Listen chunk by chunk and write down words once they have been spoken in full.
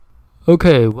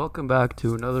Okay, welcome back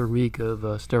to another week of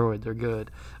Steroids Are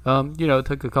Good.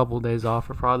 Took a couple of days off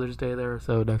for Father's Day there,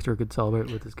 so Dexter could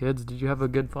celebrate with his kids. Did you have a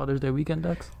good Father's Day weekend,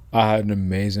 Dex? I had an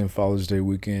amazing Father's Day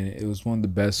weekend. It was one of the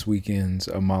best weekends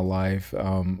of my life.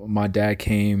 My dad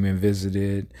came and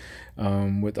visited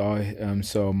with all.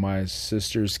 So my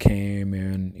sisters came,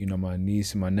 and my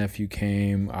niece and my nephew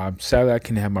came. Sadly I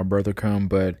couldn't have my brother come,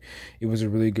 but it was a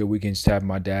really good weekend just to have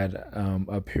my dad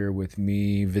up here with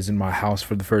me, visiting my house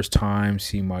for the first time,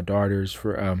 seeing my daughters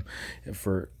for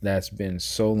that's been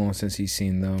so long since he's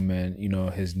seen them, and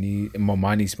his niece,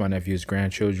 my niece, my nephew, his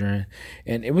grandchildren,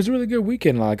 and it was a really good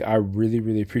weekend. Like, I really,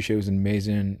 really appreciate it. It was an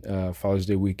amazing Father's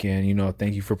Day weekend.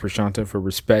 Thank you for Prashanta for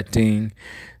respecting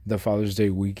the Father's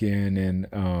Day weekend and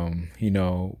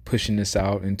pushing this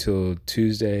out until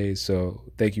Tuesday. So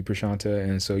thank you, Prashanta.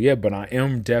 And so yeah, but I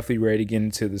am definitely ready to get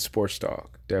into the sports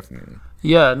talk. Definitely.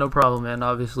 Yeah, no problem, man.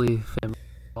 Obviously, family,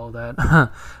 all that.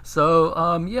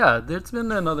 There's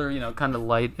been another, kind of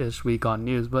light-ish week on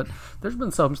news, but there's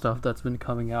been some stuff that's been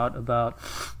coming out about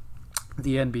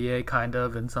the NBA kind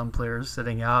of, and some players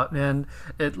sitting out, and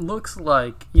it looks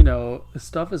like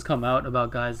stuff has come out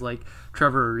about guys like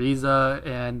Trevor Ariza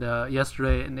and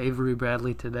yesterday, and Avery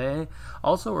Bradley today.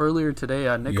 Also earlier today,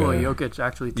 Nikola Jokic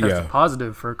actually tested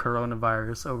positive for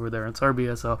coronavirus over there in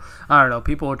Serbia. So I don't know.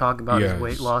 People were talking about his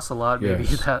weight loss a lot. Maybe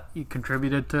that he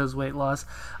contributed to his weight loss.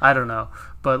 I don't know.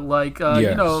 But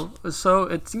so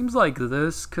it seems like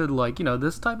this could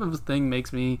this type of thing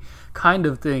makes me kind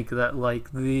of think that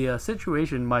the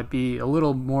situation might be a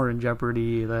little more in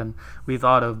jeopardy than we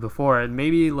thought of before, and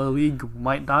maybe La Ligue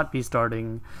might not be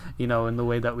starting in the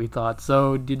way that we thought.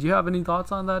 So did you have any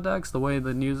thoughts on that, Dex, the way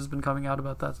the news has been coming out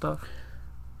about that stuff?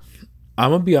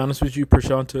 I'm gonna be honest with you,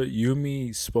 Prashanta. You and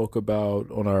me spoke about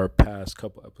on our past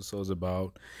couple episodes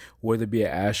about whether there be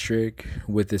an asterisk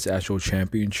with this actual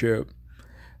championship.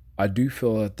 I do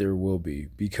feel that there will be,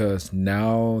 because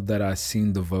now that I've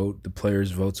seen the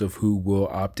players' votes of who will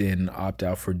opt in and opt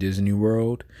out for Disney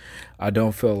World, I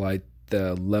don't feel like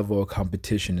the level of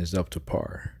competition is up to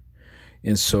par.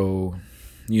 And so,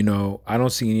 I don't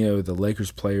see any of the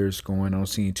Lakers players going. I don't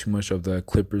see too much of the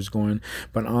Clippers going.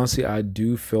 But honestly, I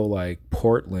do feel like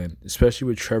Portland, especially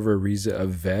with Trevor Ariza, a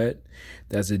vet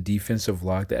that's a defensive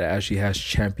lock that actually has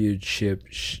championship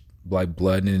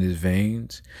blood in his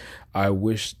veins. I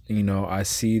wish, I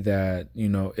see that,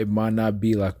 it might not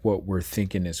be like what we're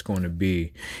thinking it's going to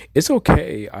be. It's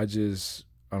okay. I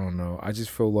don't know. I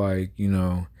just feel like,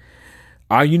 me,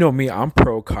 I'm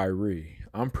pro Kyrie.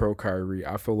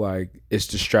 I feel like it's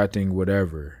distracting.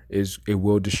 Whatever it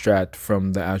will distract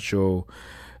from the actual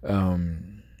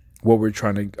what we're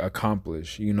trying to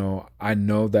accomplish. I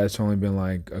know that's only been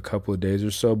like a couple of days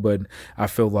or so, but I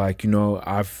feel like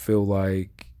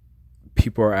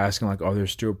people are asking, like, are there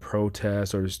still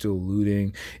protests? Are there still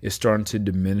looting? It's starting to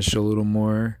diminish a little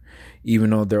more, even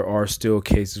though there are still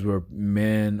cases where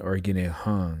men are getting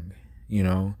hung,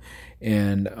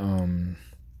 and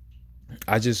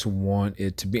I just want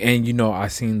it to be. And I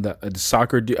seen the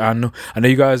soccer. I know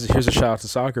you guys. Here's a shout out to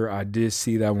soccer. I did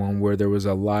see that one where there was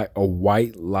a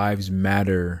White Lives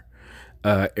Matter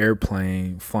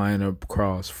airplane flying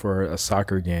across for a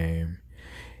soccer game,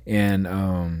 and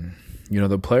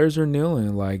the players are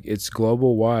kneeling. Like, it's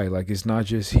global wide. Like, it's not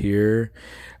just here.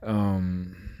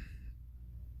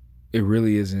 It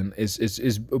really isn't.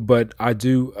 It's. But I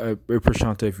do,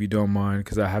 Prashanta, if you don't mind,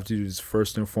 because I have to do this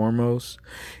first and foremost.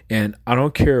 And I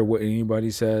don't care what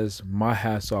anybody says. My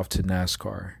hat's off to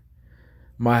NASCAR.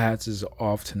 My hat's is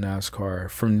off to NASCAR.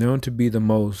 From them to be the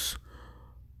most,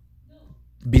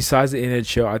 besides the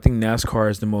NHL, I think NASCAR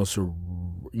is the most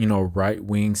right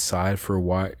wing side for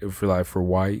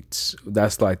whites.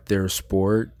 That's like their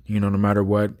sport. No matter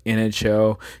what.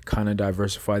 NHL kind of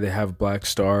diversified. They have black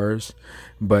stars,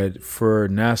 but for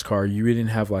NASCAR, you didn't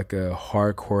have like a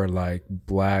hardcore like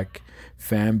black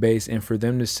fan base, and for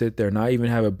them to sit there, not even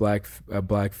have a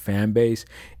black fan base,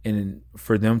 and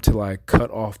for them to like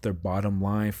cut off their bottom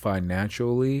line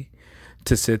financially,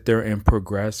 to sit there and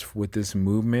progress with this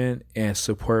movement and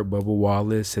support Bubba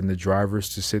Wallace and the drivers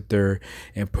to sit there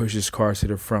and push his cars to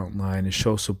the front line and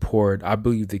show support. I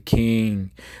believe the King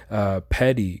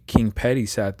Petty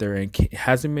sat there and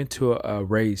hasn't been to a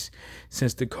race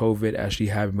since the COVID actually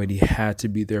happened, but he had to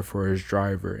be there for his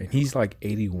driver. And he's like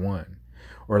 81.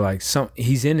 Or like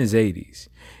he's in his 80s,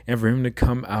 and for him to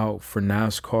come out for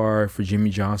NASCAR, for Jimmy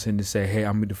Johnson to say, "Hey,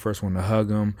 I'm gonna be the first one to hug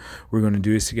him. We're gonna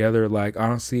do this together." Like,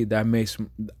 honestly, that made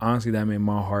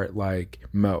my heart like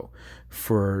melt.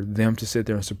 For them to sit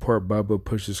there and support Bubba,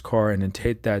 push his car, and then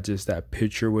take that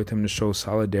picture with him to show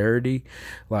solidarity,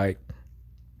 like,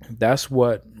 That's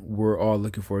what we're all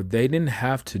looking for. They didn't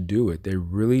have to do it. They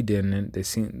really didn't. They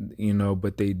seem,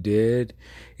 but they did,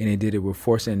 and they did it with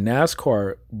force. And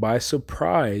NASCAR, by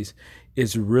surprise,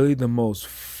 is really the most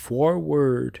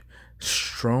forward,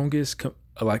 strongest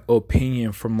like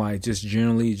opinion from like just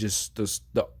generally just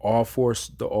the all force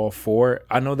the all four.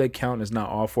 I know they count as not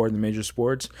all four in the major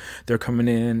sports. They're coming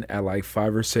in at like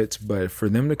 5 or 6, but for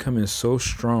them to come in so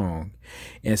strong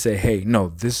and say, hey, no,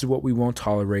 this is what we won't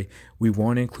tolerate. We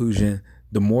want inclusion.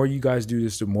 The more you guys do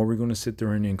this, the more we're going to sit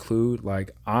there and include.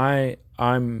 Like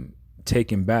I'm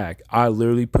taken back. I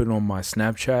literally put on my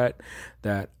Snapchat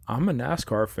that I'm a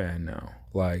NASCAR fan now.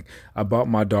 Like, I bought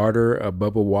my daughter a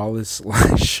Bubba Wallace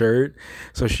like shirt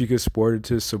so she could sport it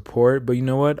to support. But you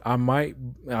know what? I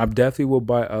definitely will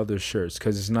buy other shirts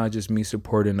because it's not just me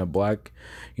supporting a black,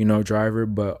 driver,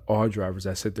 but all drivers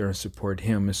that sit there and support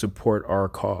him and support our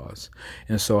cause.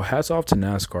 And so hats off to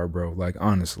NASCAR, bro. Like,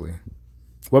 honestly.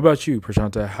 What about you,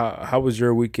 Prashanta? How was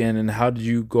your weekend, and how did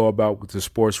you go about with the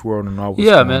sports world and all?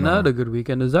 Yeah, man, I had a good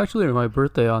weekend. It was actually my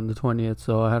birthday on the 20th,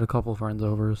 so I had a couple friends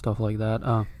over, stuff like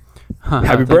that.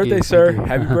 Happy birthday, sir!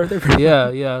 Happy birthday!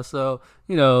 Yeah. So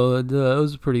it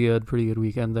was a pretty good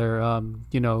weekend there.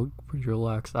 Pretty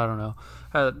relaxed. I don't know.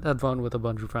 Had fun with a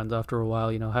bunch of friends after a while.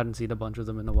 Hadn't seen a bunch of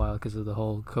them in a while because of the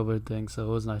whole COVID thing. So it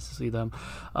was nice to see them.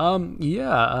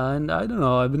 Yeah, and I don't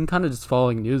know. I've been kind of just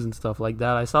following news and stuff like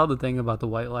that. I saw the thing about the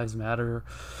White Lives Matter,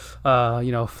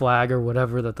 flag or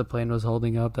whatever that the plane was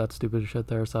holding up. That stupid shit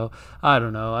there. So I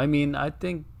don't know. I mean, I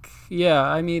think. Yeah,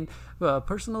 I mean,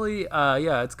 personally,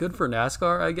 it's good for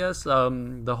NASCAR, I guess.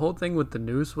 The whole thing with the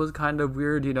noose was kind of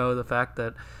weird, the fact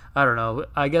that, I don't know,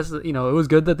 I guess, it was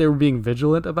good that they were being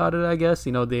vigilant about it, I guess.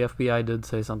 The FBI did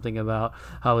say something about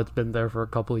how it's been there for a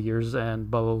couple of years and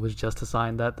Bubba was just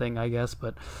assigned that thing, I guess.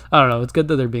 But I don't know, it's good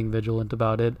that they're being vigilant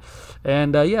about it.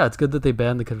 And it's good that they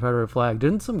banned the Confederate flag.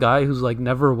 Didn't some guy who's like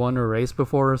never won a race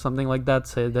before or something like that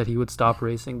say that he would stop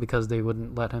racing because they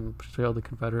wouldn't let him show the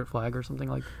Confederate flag or something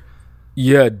like that?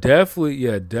 Yeah,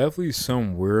 definitely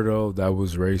some weirdo that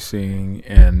was racing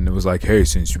and it was like, hey,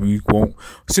 since we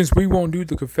won't do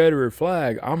the Confederate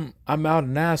flag, I'm out of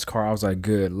NASCAR. I was like,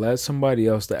 good, let somebody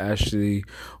else that actually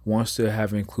wants to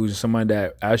have inclusion, somebody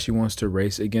that actually wants to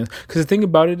race against. Because the thing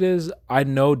about it is, I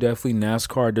know definitely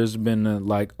NASCAR. There's been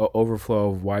a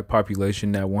overflow of white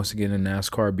population that wants to get in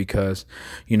NASCAR because,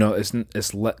 and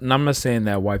I'm not saying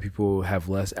that white people have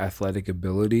less athletic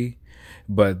ability.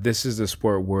 But this is the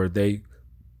sport where they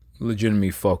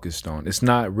legitimately focused on. It's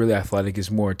not really athletic.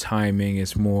 It's more timing.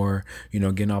 It's more,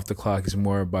 getting off the clock. It's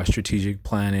more about strategic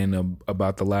planning,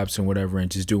 about the laps and whatever, and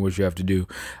just doing what you have to do.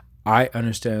 I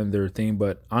understand their thing,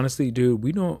 but honestly, dude,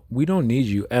 we don't need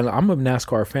you. And I'm a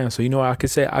NASCAR fan, so I could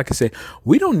say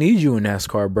we don't need you in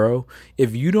NASCAR, bro.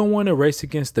 If you don't want to race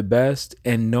against the best,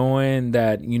 and knowing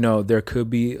that there could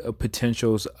be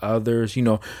potentials others,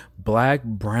 black,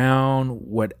 brown,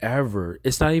 whatever.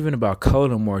 It's not even about color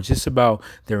no more. It's just about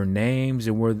their names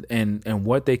and where and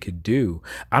what they could do.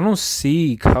 I don't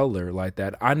see color like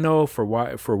that. I know for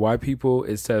white people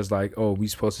it says like, oh, we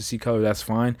supposed to see color. That's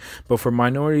fine. But for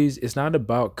minorities, it's not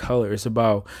about color. It's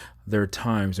about their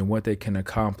times and what they can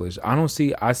accomplish. I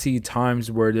see times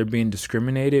where they're being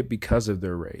discriminated because of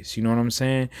their race. You know what I'm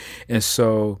saying? And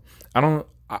so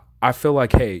I feel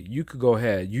like, hey, you could go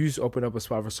ahead. You just open up a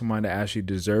spot for someone that actually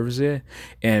deserves it,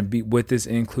 and be with this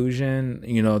inclusion,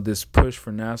 this push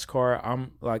for NASCAR.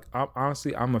 I'm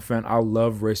honestly, I'm a fan. I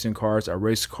love racing cars. I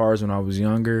raced cars when I was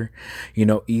younger,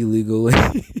 illegally.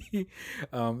 It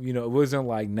wasn't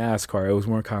like NASCAR. It was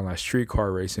more kind of like street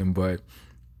car racing, but.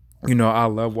 I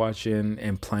love watching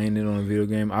and playing it on a video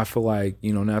game. I feel like,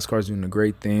 NASCAR is doing a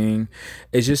great thing.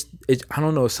 I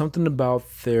don't know, something about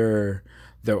their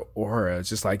aura. It's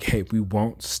just like, hey, we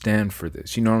won't stand for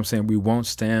this. You know what I'm saying? We won't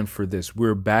stand for this.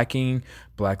 We're backing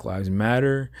Black Lives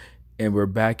Matter, and we're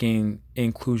backing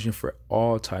inclusion for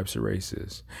all types of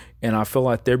races. And I feel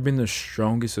like they've been the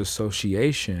strongest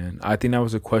association. I think that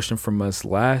was a question from us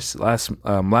last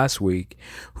week.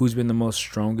 Who's been the most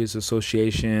strongest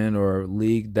association or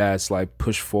league that's like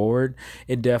pushed forward?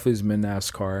 It definitely has been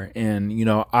NASCAR. And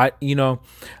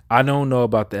I don't know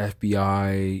about the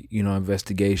FBI,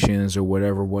 investigations or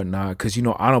whatnot, because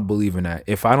I don't believe in that.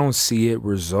 If I don't see it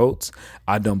results,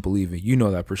 I don't believe it. You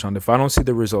know that, Prashant. If I don't see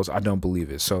the results, I don't believe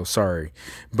it. So sorry,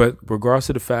 but regardless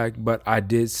of the fact, but I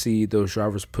did see those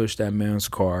drivers push that man's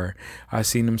car. I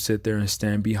seen them sit there and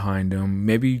stand behind him.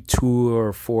 Maybe 2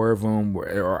 or 4 of them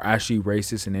are actually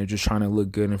racist and they're just trying to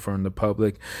look good in front of the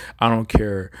public. I don't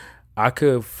care. I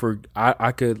could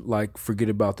like forget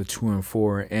about the 2 and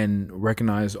 4 and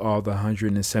recognize all the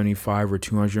 175 or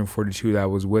 242 that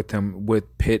was with him,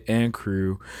 with Pitt and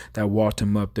crew, that walked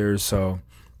him up there. So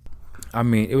I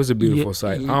mean, it was a Yeah, beautiful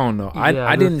sight. I don't know. yeah,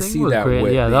 I the didn't thing see was that great.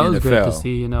 with Yeah, the that was great to NFL.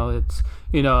 see. It's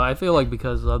I feel like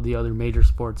because of the other major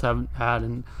sports haven't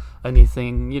had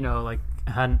anything, like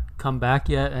hadn't come back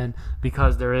yet, and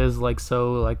because there is like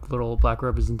so like little black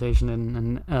representation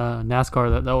in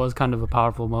NASCAR, that was kind of a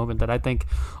powerful moment that I think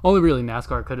only really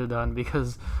NASCAR could have done,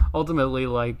 because ultimately,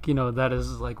 like, that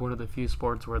is like one of the few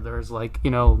sports where there's like,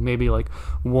 maybe like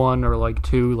one or like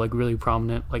two like really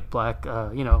prominent like black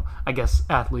I guess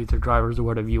athletes or drivers or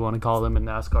whatever you want to call them in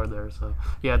NASCAR there. So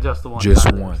yeah, just the one Just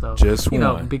guy there. one. So Just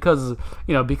one. because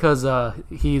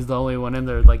he's the only one in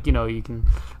there, like, you can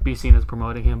be seen as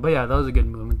promoting him. But yeah, that was a good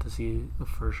moment to see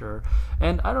for sure.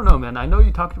 And I don't know, man, I know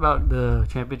you talked about the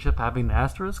championship having the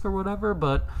asterisk or whatever,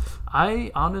 but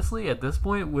I honestly, at this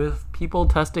point, with people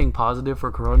testing positive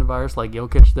for coronavirus like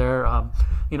Jokic there, I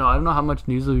don't know how much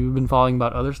news you've been following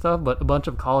about other stuff, but a bunch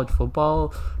of college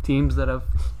football teams that have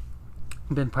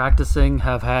been practicing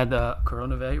have had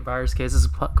coronavirus cases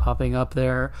popping up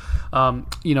there.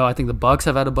 I think the Bucks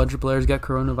have had a bunch of players get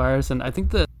coronavirus, and I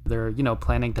think that they're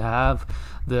planning to have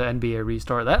the NBA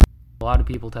restart. That a lot of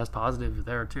people test positive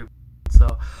there too.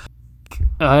 So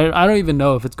I don't even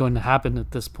know if it's going to happen at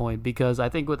this point, because I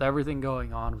think with everything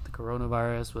going on with the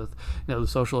coronavirus, with the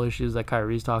social issues that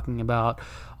Kyrie's talking about,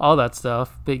 all that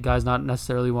stuff, big guys not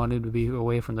necessarily wanting to be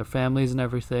away from their families and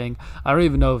everything, I don't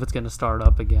even know if it's going to start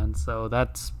up again. So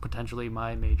that's potentially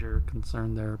my major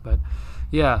concern there. But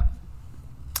yeah,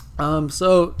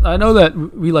 so I know that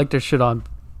we like to shit on.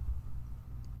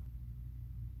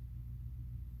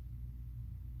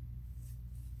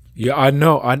 Yeah, I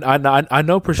know. I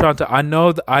know, Prashanta. I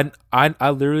know. I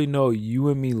literally know you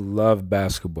and me love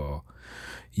basketball.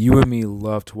 You and me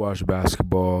love to watch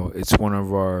basketball. It's one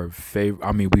of our favorite.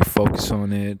 I mean, we focus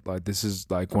on it. Like, this is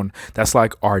like one. That's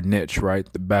like our niche,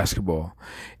 right? The basketball.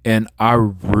 And I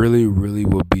really, really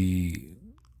will be.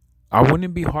 I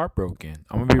wouldn't be heartbroken.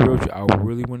 I'm gonna be real with you. I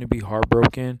really wouldn't be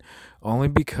heartbroken, only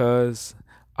because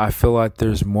I feel like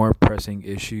there's more pressing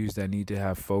issues that need to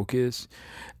have focus.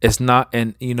 It's not,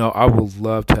 and I would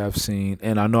love to have seen,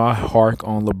 and I know I hark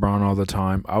on LeBron all the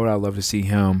time. I love to see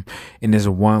him in his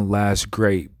one last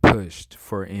great push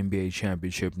for an NBA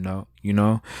championship. No,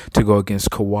 to go against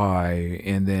Kawhi,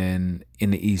 and then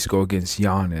in the East go against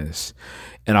Giannis,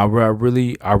 and I would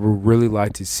really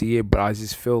like to see it, but I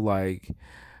just feel like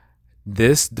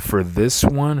for this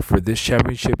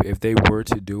championship, if they were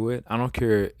to do it, I don't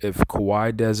care if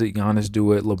Kawhi does it, Giannis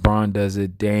do it, LeBron does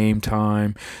it, Dame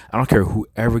time, I don't care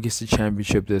whoever gets the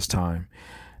championship this time.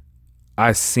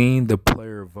 I seen the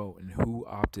player vote and who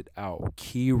opted out,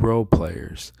 key role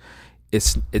players.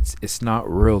 It's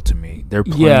not real to me. They're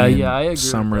Yeah, yeah, playing I agree with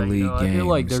summer that. league I feel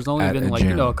like games there's only at been a like a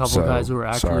gym. couple guys So who are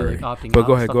actually like sorry, opting but out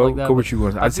go and ahead, stuff go like that. go But what you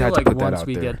want. I I just feel had to like put that once out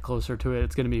we there. get closer to it,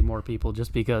 it's gonna be more people.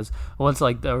 Just because once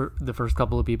like the first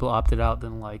couple of people opted out,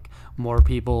 then like more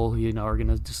people are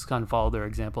gonna just kind of follow their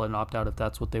example and opt out if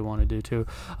that's what they want to do too.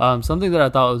 Something that I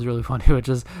thought was really funny, which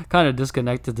is kind of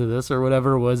disconnected to this or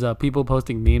whatever, was people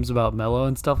posting memes about Melo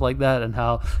and stuff like that, and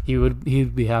how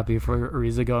he'd be happy for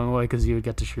Ariza going away because he would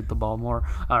get to shoot the ball more.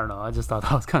 I don't know. I just thought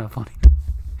that was kind of funny.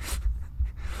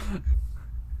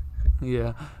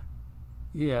 Yeah,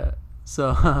 yeah.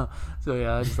 So, so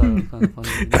yeah, I just thought it was kind of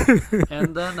funny.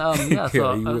 And then, yeah.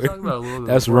 So Yeah, I was talking about it a little bit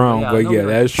that's before, wrong, yeah, I but know we yeah, like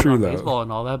to that's shit true on though. baseball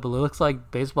and all that, but it looks like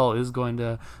baseball is going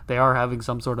to. They are having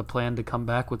some sort of plan to come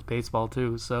back with baseball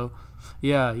too. So,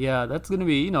 yeah, yeah, that's gonna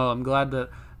be. I'm glad that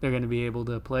they're going to be able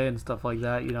to play and stuff like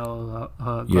that. Yes, Glad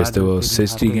there that were they didn't have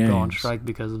 60 to go on games. strike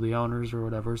because of the owners or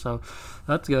whatever. So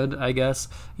that's good, I guess.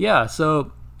 Yeah.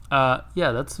 So,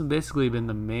 yeah, that's basically been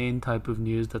the main type of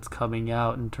news that's coming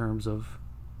out in terms of.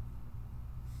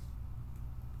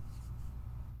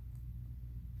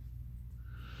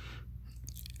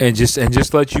 And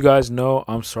just let you guys know,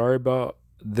 I'm sorry about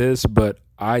this, but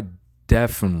I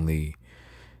definitely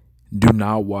do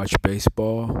not watch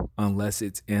baseball unless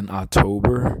it's in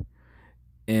October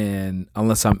and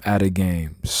unless I'm at a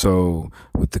game. So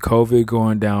with the COVID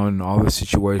going down and all the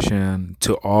situation,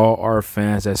 to all our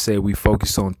fans that say we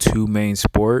focus on two main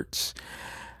sports,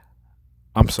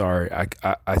 I'm sorry,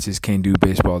 I just can't do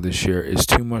baseball this year. It's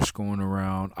too much going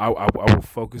around. I will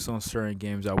focus on certain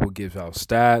games. I will give out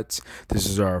stats. This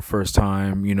is our first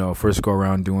time, first go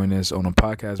around doing this on a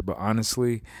podcast. But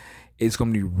honestly, it's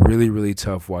gonna be really, really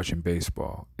tough watching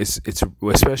baseball. It's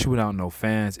especially without no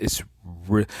fans.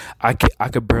 I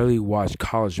could barely watch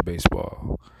college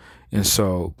baseball, and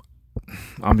so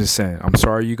I'm just saying I'm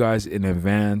sorry, you guys, in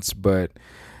advance, but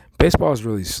baseball is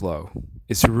really slow.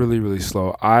 It's really, really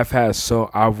slow. I've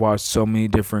watched so many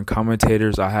different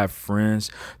commentators. I have friends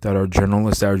that are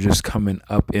journalists that are just coming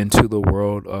up into the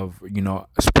world of,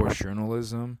 sports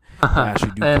journalism, that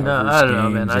actually do And coverage I don't know,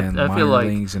 man. games and I feel minor like,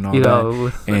 leagues and all you that. know,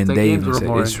 if And the they games even were say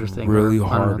more it's interesting, really or I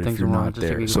don't know, hard if things you're were more not interesting,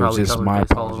 there. we could So probably just cover my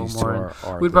baseball a little apologies to more.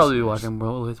 our We'd probably be listeners.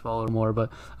 watching baseball a little more, but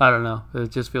I don't know.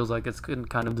 It just feels like it's in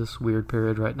kind of this weird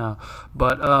period right now.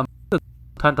 But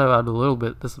talked about a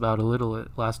little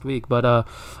last week, but the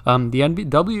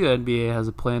WNBA has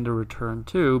a plan to return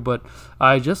too. But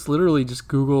I just literally just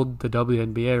googled the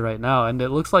WNBA right now, and it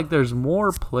looks like there's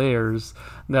more players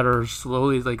that are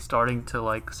slowly like starting to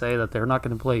like say that they're not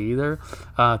going to play either.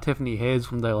 Tiffany Hayes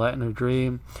from the Atlanta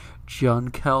Dream,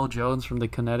 Junkel Jones from the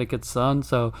Connecticut Sun.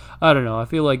 So I don't know. I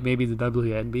feel like maybe the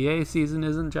WNBA season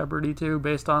is in jeopardy too,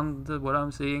 based on what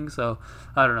I'm seeing. So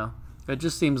I don't know. It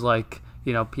just seems like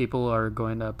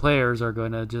players are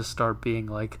going to just start being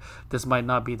like, this might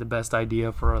not be the best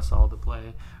idea for us all to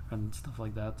play and stuff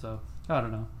like that. So I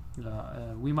don't know.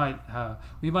 We might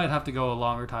have to go a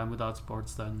longer time without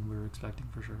sports than we were expecting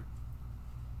for sure.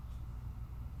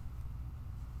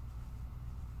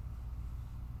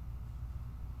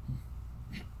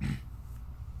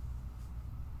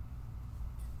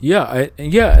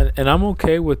 And I'm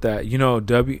okay with that.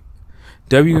 WNBA,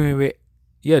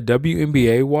 yeah,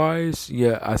 WNBA wise,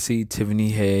 yeah, I see Tiffany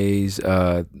Hayes,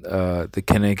 the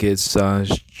Connecticut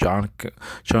Suns,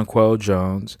 Jonquel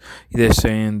Jones. They're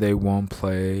saying they won't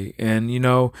play, and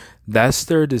that's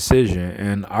their decision,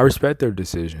 and I respect their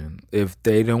decision. If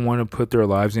they don't want to put their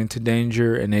lives into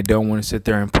danger, and they don't want to sit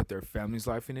there and put their family's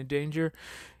life into danger,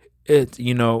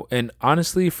 and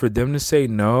honestly, for them to say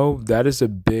no, that is a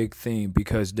big thing,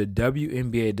 because the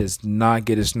WNBA does not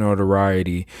get its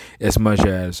notoriety as much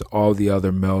as all the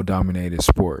other male dominated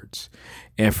sports.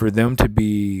 And for them to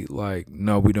be like,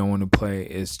 no, we don't want to play,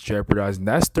 it's jeopardizing.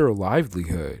 That's their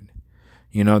livelihood.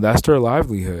 That's their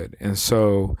livelihood. And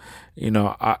so,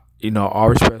 all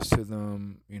respects to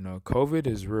them, COVID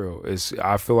is real.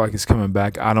 I feel like it's coming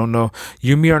back. I don't know.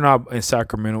 Yumi are not in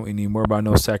Sacramento anymore, but I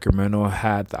know Sacramento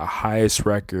had the highest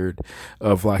record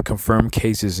of like confirmed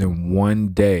cases in one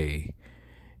day.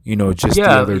 Just the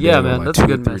other day, man, like that's a 2 or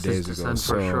good 3 message days to ago. send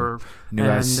for So, sure.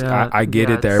 guys, And I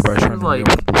get it that it everybody's trying seems to like,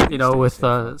 with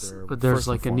but there's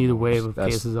like a new wave of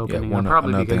cases opening up, probably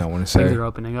another thing because I want to things say. are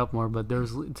opening up more. But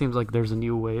it seems like there's a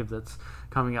new wave that's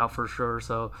coming out for sure.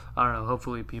 So I don't know.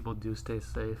 Hopefully, people do stay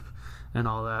safe and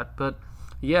all that. But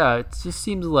yeah, it just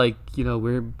seems like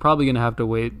we're probably gonna have to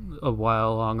wait a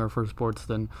while longer for sports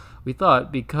than we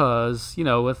thought, because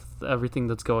with everything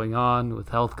that's going on, with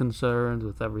health concerns,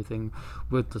 with everything,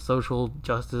 with the social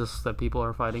justice that people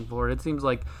are fighting for, it seems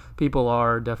like people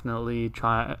are definitely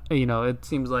trying. It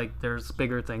seems like there's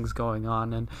bigger things going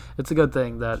on, and it's a good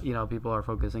thing that people are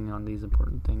focusing on these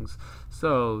important things.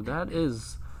 So that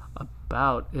is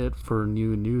about it for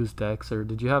new news, Dex. Or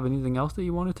did you have anything else that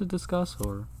you wanted to discuss,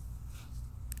 or?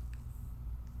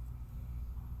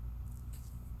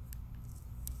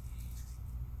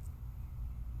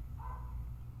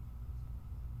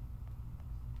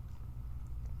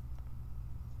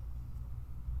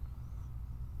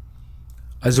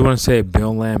 I just want to say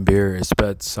Bill Laimbeer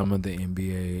expects some of the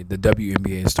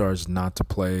WNBA stars not to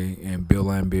play, and Bill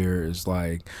Laimbeer is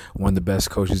like one of the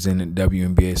best coaches in the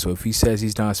WNBA. So if he says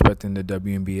he's not expecting the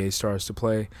WNBA stars to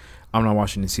play, I'm not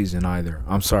watching the season either.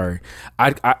 I'm sorry.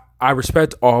 I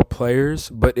respect all players,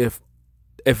 but if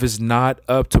it's not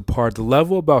up to par, the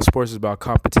level about sports is about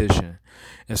competition.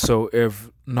 And so if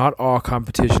not all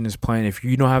competition is playing, if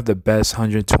you don't have the best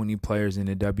 120 players in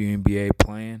the WNBA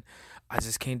playing, I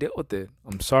just can't deal with it.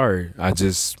 I'm sorry. I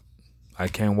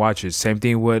can't watch it. Same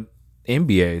thing with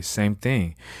NBA. Same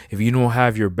thing. If you don't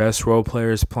have your best role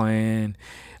players playing,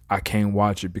 I can't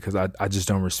watch it, because I just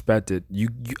don't respect it.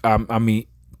 I mean,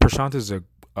 Prashant is a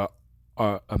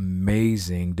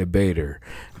amazing debater.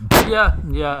 Yeah,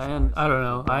 and I don't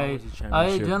know. I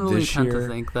generally tend to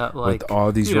think that, like, with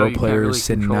all these role players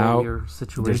sitting out,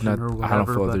 there's not. I don't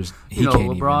feel like there's. He can't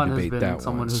LeBron even has debate been that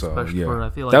someone one. who's So pushed yeah, for.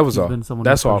 I feel like that was he's all. been someone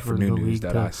That's who's all pushed for for new the news league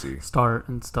that to I see. start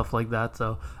and stuff like that.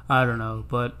 So I don't know,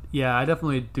 but yeah, I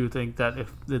definitely do think that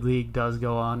if the league does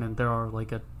go on and there are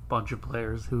like a bunch of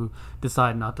players who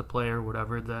decide not to play or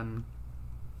whatever, then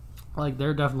Like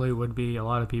there definitely would be a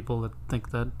lot of people that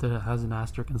think that it has an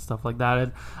asterisk and stuff like that.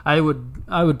 And I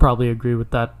would probably agree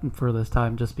with that for this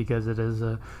time, just because it is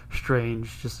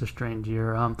just a strange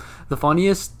year. The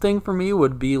funniest thing for me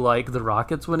would be like the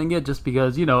Rockets winning it, just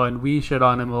because and we shit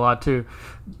on him a lot too.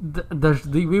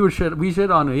 We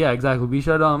shit on, yeah, exactly, we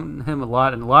shit on him a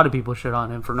lot, and a lot of people shit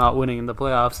on him for not winning in the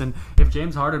playoffs. And if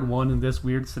James Harden won in this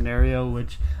weird scenario,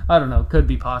 which I don't know, could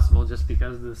be possible, just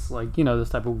because this this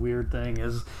type of weird thing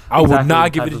is. I would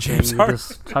not give it to James Harden.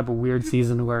 This type of weird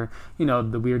season where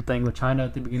the weird thing with China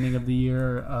at the beginning of the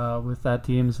year with that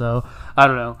team. So I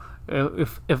don't know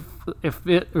if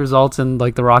it results in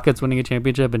like the Rockets winning a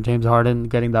championship and James Harden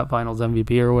getting that Finals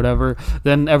MVP or whatever,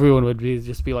 then everyone would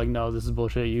just be like, no, this is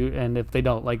bullshit. And if they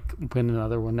don't like win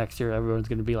another one next year, everyone's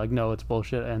going to be like, no, it's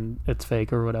bullshit and it's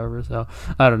fake or whatever. So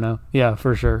I don't know. Yeah,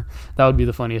 for sure, that would be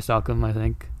the funniest outcome, I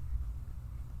think.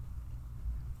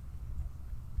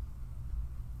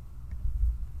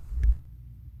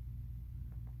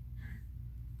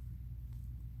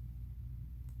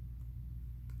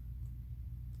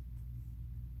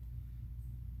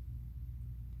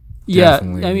 Yeah,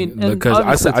 Definitely, I mean, and because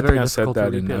obviously it's I think very I said difficult to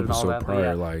that in the repeat and all episode that. But prior.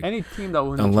 yeah, Like, any team that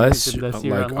wins a unless, championship this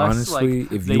year, like, unless honestly,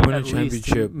 if they you win a at least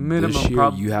championship minimum this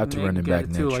year, you have to run it get back it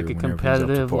next to year like a when everything's up to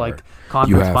competitive par. like You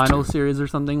conference have final to. series or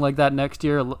something like that next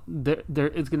year, there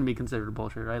it's going to be considered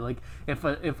bullshit, right? Like if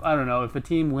I don't know, if a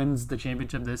team wins the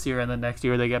championship this year and then next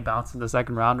year they get bounced in the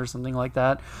second round or something like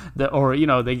that, or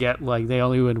they get like they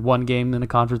only win one game in the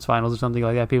conference finals or something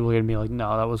like that, people are going to be like,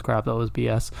 no, that was crap, that was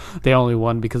BS. They only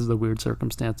won because of the weird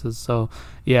circumstances. So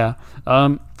yeah.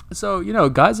 So,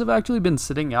 guys have actually been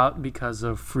sitting out because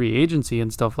of free agency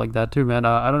and stuff like that too, man.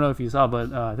 I don't know if you saw,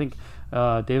 but I think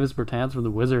Davis Bertans from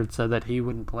the Wizards said that he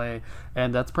wouldn't play,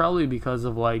 and that's probably because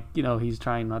of he's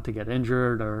trying not to get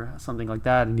injured or something like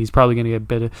that, and he's probably gonna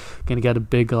get a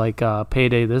big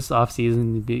payday this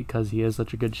offseason because he is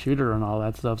such a good shooter and all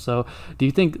that stuff. So, do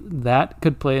you think that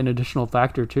could play an additional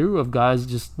factor too of guys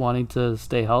just wanting to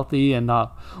stay healthy and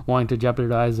not wanting to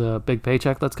jeopardize a big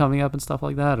paycheck that's coming up and stuff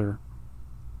like that, or?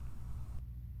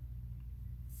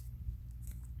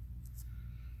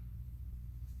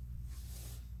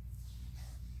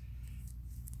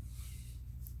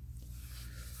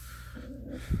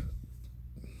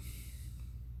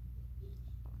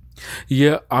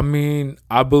 Yeah, I mean,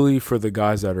 I believe for the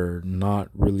guys that are not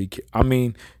really, I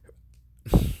mean,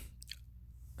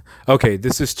 okay,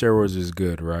 this is steroids is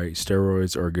good, right?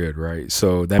 Steroids are good, right?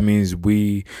 So that means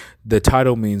the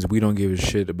title means we don't give a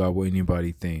shit about what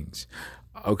anybody thinks.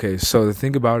 Okay, so the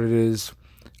thing about it is,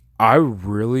 I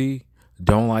really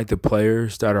don't like the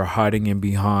players that are hiding in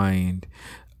behind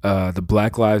the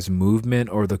Black Lives Movement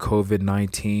or the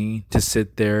COVID-19 to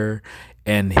sit there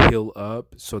and heal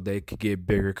up so they could get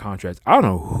bigger contracts. I don't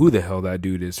know who the hell that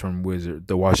dude is from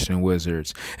the Washington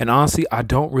Wizards. And honestly, I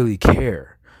don't really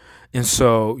care. And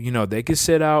so, they could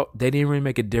sit out. They didn't really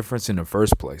make a difference in the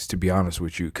first place, to be honest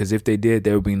with you. Because if they did,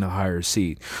 they would be in the higher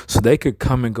seat. So they could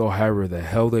come and go however the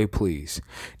hell they please.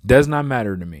 Does not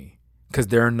matter to me because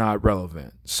they're not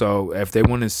relevant. So if they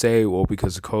want to say, well,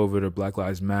 because of COVID or Black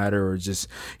Lives Matter or just,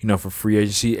 for free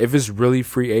agency, if it's really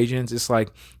free agents, it's like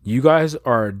you guys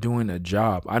are doing a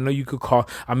job. I know you could call.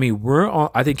 I mean,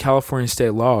 I think California state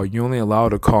law, you're only allowed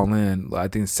to call in, I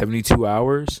think, 72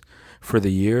 hours for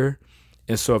the year.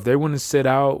 And so if they want to sit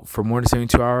out for more than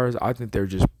 72 hours, I think they're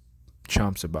just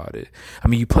chumps about it. I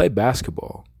mean, you play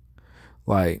basketball.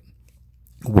 Like,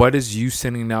 what is you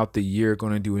sending out the year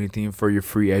going to do anything for your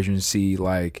free agency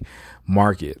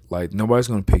market? Like, nobody's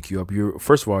going to pick you up.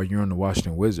 First of all, you're on the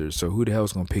Washington Wizards, so who the hell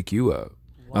is going to pick you up?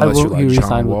 Why Unless you're won't he like resign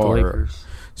John with the Wall. Lakers?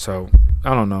 So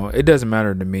I don't know. It doesn't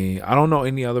matter to me. I don't know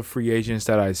any other free agents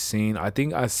that I've seen. I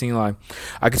think I've seen I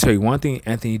can tell you one thing: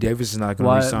 Anthony Davis is not going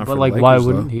to resign for the Lakers. Why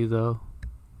wouldn't he though?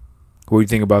 What do you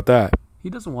think about that? He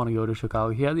doesn't want to go to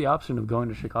Chicago. He had the option of going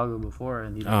to Chicago before,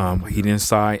 and he didn't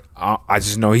sign. I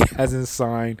just know he hasn't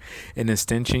signed an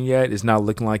extension yet. It's not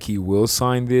looking like he will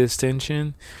sign the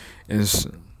extension,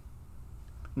 and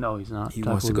no, he's not. He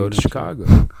wants to go to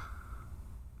Chicago.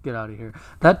 Get out of here.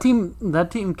 That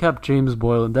team kept James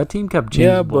Boylan. That team kept James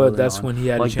Yeah, Boylan but that's on. when he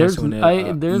had a chance to win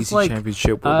an easy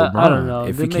championship with LeBron. I don't know.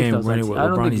 If he can't win it with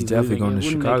LeBron, he's definitely going to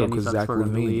Chicago because exactly what I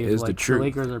mean is the truth. The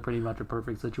Lakers are pretty much a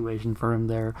perfect situation for him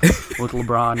there with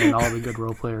LeBron and all the good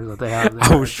role players that they have there.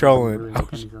 I was trolling. It doesn't really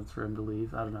make any sense for him to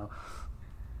leave. I don't know.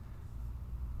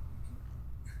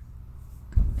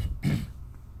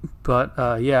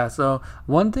 But yeah, so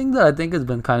one thing that I think has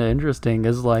been kind of interesting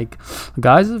is like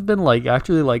guys have been like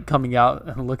actually like coming out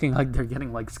and looking like they're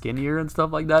getting like skinnier and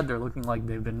stuff like that. They're looking like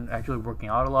they've been actually working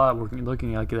out a lot, working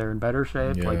looking like they're in better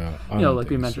shape. Like Yeah, I don't like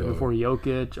we think mentioned so. before,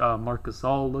 Jokic, Marc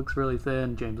Gasol looks really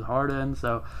thin, James Harden.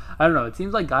 So I don't know. It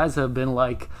seems like guys have been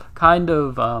like kind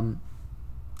of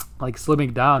like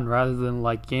slimming down rather than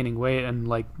like gaining weight and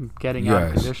like getting out of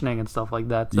Yes, conditioning and stuff like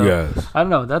that. So yes. I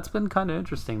don't know. That's been kind of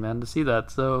interesting, man, to see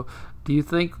that. So do you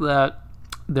think that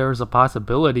there's a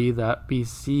possibility that we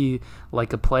see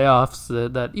like a playoffs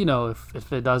that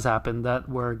if it does happen that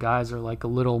where guys are like a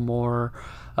little more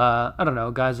I don't know,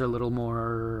 guys are a little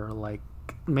more like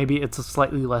maybe it's a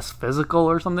slightly less physical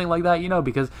or something like that,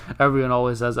 because everyone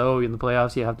always says, oh, in the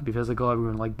playoffs you have to be physical.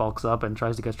 Everyone like bulks up and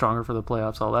tries to get stronger for the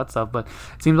playoffs, all that stuff. But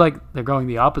it seems like they're going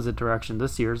the opposite direction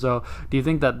this year. So do you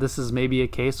think that this is maybe a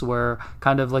case where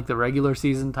kind of like the regular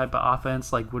season type of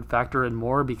offense like would factor in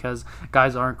more because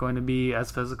guys aren't going to be as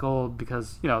physical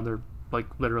because they're like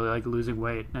literally like losing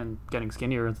weight and getting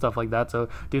skinnier and stuff like that? So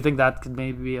do you think that could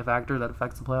maybe be a factor that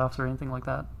affects the playoffs or anything like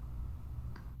that?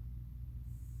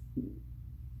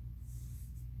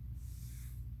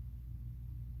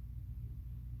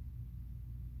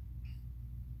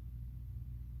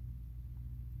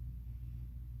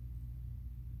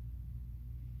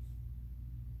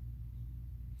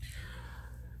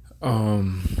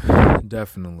 Um,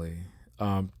 definitely.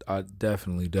 I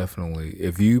definitely.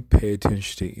 If you pay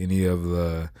attention to any of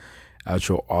the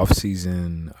actual the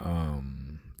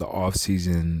off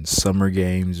season summer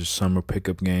games or summer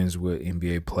pickup games with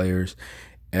NBA players,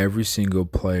 every single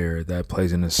player that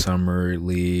plays in a summer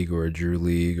league or a Drew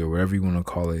league or whatever you want to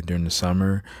call it during the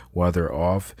summer while they're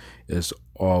off is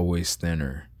always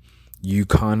thinner. You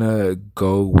kind of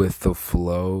go with the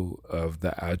flow of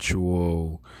the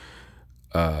actual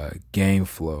game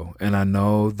flow. And I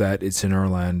know that it's in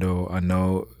Orlando. I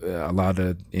know a lot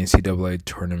of NCAA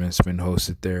tournaments been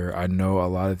hosted there. I know a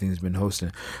lot of things been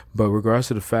hosted. But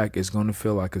regardless of the fact, it's going to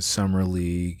feel like a summer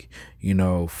league,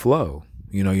 flow.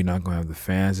 You're not going to have the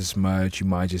fans as much. You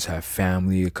might just have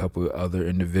family, a couple of other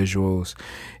individuals,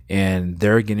 and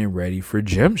they're getting ready for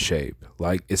gym shape.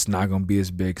 Like, it's not going to be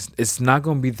as big. It's not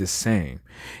going to be the same.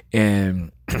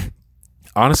 And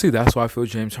honestly, that's why I feel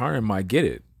James Harden might get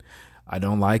it. I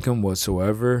don't like him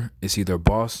whatsoever. It's either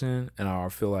Boston, and I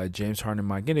feel like James Harden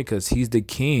might get it because he's the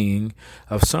king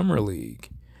of summer league.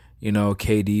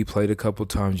 KD played a couple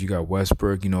times. You got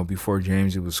Westbrook. Before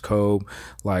James, it was Kobe.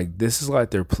 Like this is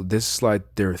like their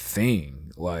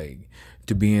thing. Like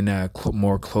to be in that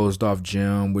more closed off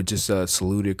gym with just a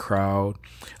saluted crowd.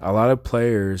 A lot of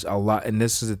players, and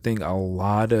this is the thing. A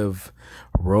lot of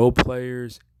role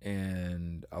players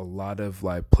and a lot of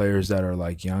like players that are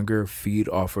like younger feed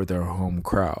off of their home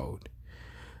crowd.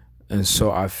 And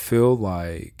so I feel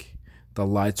like the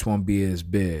lights won't be as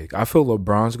big. I feel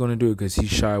LeBron's going to do it because he's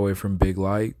shy away from big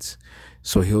lights.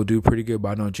 So he'll do pretty good.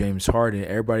 But I know James Harden,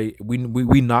 everybody,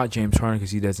 we not James Harden because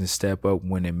he doesn't step up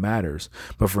when it matters.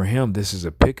 But for him, this is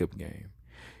a pickup game.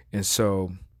 And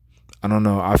so I don't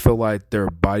know. I feel like their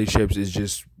body shapes is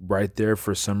just right there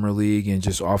for summer league and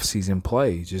just off season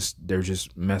play. Just they're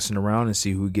just messing around and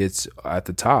see who gets at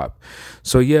the top.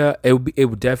 So yeah, it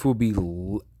would definitely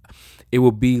it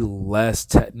will be less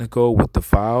technical with the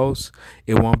fouls.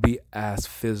 It won't be as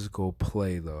physical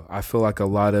play though. I feel like a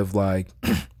lot of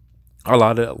a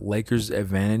lot of Lakers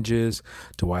advantages,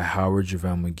 Dwight Howard,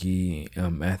 JaVale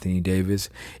McGee, Anthony Davis,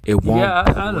 it won't Yeah,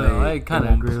 I don't know. play. I It kind of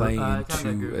won't agree with play I kind of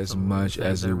agree into with as some of what you're much saying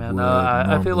as there, it man. would I feel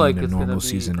normally in like a it's gonna normal be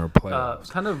season or playoffs.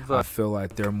 kind of I feel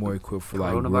like they're more equipped for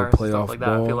like real coronavirus and stuff playoff like that.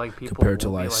 I feel ball like people compared to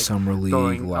won't be like like summer league.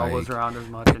 throwing elbows Like, around as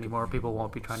much anymore. People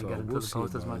won't be trying to get so into we'll the see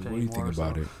post as about much it. What do you think anymore.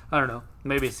 about So it? I don't know.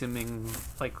 Maybe assuming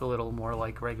like a little more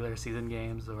like regular season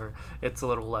games, or it's a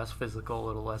little less physical, a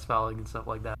little less fouling and stuff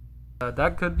like that.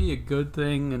 That could be a good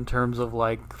thing in terms of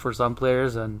like for some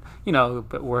players, and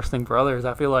but worst thing for others.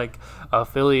 I feel like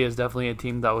Philly is definitely a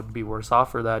team that would be worse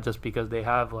off for that, just because they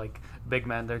have like big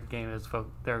men. Their team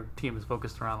is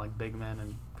focused around like big men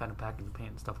and kind of packing the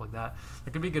paint and stuff like that.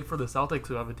 It could be good for the Celtics,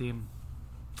 who have a team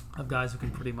of guys who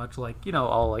can pretty much like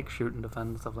all like shoot and defend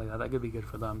and stuff like that. That could be good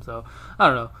for them. So I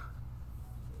don't know.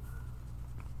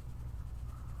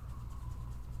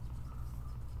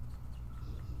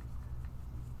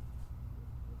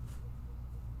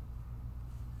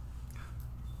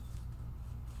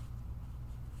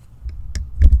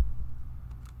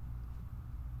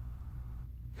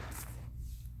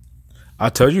 I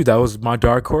told you that was my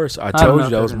dark horse. I I don't told know you if that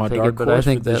they're was gonna my take dark it, but horse I for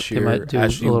think that this they year. might do a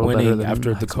Actually little better winning than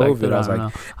after the expected. COVID, I was I don't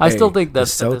like, know. I still hey, think the that at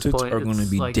this Celtics point, are going to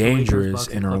it's be like the Lakers, dangerous Bucks,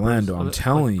 in and Clippers, Orlando. I'm like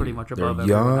telling pretty you, much they're above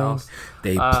everyone young. else.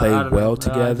 They I play don't know. well I just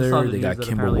saw together. the They news got that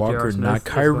Kemba apparently Walker, J.R. not Smith is going to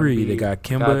Kyrie. They be got the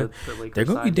guy Kemba. that the They're Lakers going to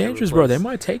be signed to dangerous, bro. They replace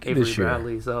might take it Avery this year.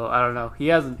 Bradley. So I don't know. He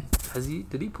hasn't. Has he?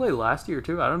 Did he play last year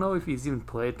too? I don't know if he's even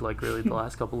played like really the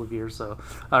last couple of years. So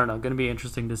I don't know. Going to be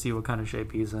interesting to see what kind of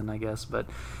shape he's in, I guess. But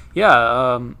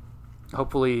yeah,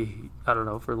 hopefully, I don't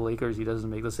know, for the Lakers, he doesn't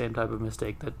make the same type of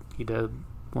mistake that he did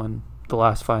when the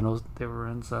last finals they were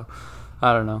in. So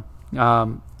I don't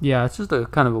know. Yeah, it's just a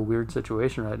kind of a weird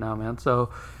situation right now, man. So,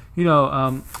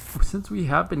 since we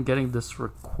have been getting this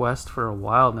request for a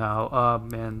while now,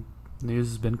 man, news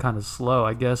has been kind of slow.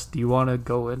 I guess, do you want to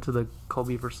go into the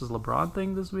Kobe versus LeBron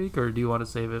thing this week, or do you want to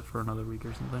save it for another week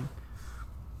or something?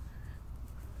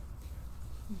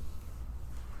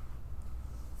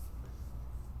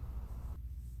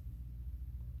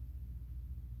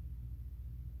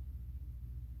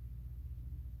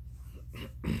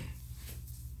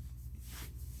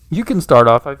 You can start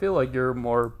off. I feel like you're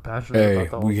more passionate Hey,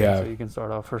 about the whole we thing, so have you can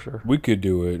start off for sure. we could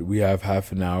do it. We have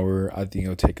half an hour. I think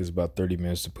it'll take us about 30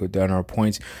 minutes to put down our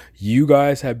points. You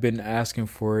guys have been asking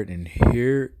for it, and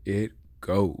here it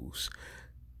goes.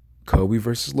 Kobe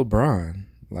versus LeBron.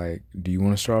 Like, do you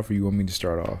want to start off or you want me to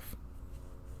start off?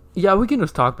 Yeah, we can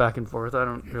just talk back and forth. I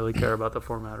don't really care about the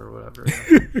format or whatever.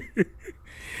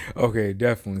 Okay,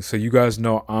 definitely. So you guys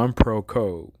know I'm pro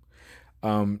Kobe.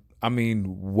 I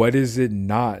mean, what is it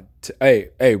not? But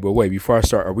wait, before I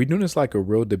start, are we doing this like a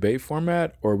real debate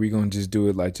format, or are we gonna just do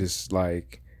it like just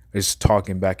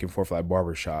talking back and forth like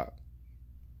barbershop?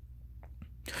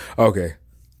 Okay.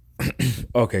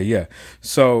 Okay, yeah.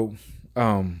 So,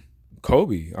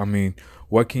 Kobe, I mean,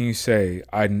 what can you say?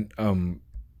 I mean,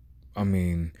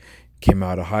 came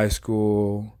out of high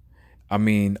school. I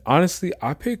mean, honestly,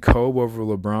 I picked Kobe over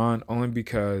LeBron only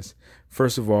because,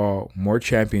 first of all, more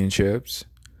championships,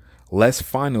 less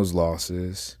finals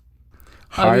losses,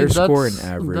 higher scoring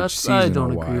average, I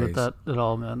don't agree with season-wise. that at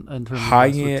all, man. In terms High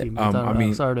of end, I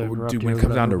mean, sorry to dude, interrupt when you it or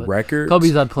comes down to whatever, but records,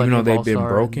 Kobe's had plenty even though of they've been All-Star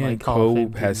broken, and, like, Hall of Fame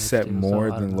Kobe has teammates set too, more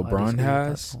so I than don't know. I LeBron disagree with that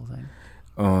has. whole thing.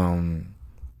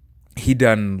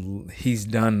 He's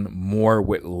done more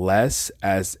with less,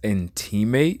 as in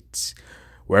teammates.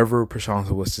 Wherever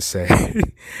Prashant was to say,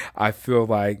 I feel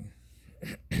like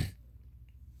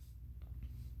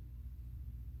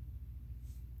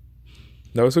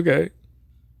no, it's okay.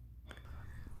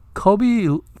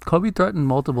 Kobe threatened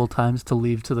multiple times to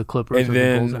leave to the Clippers And or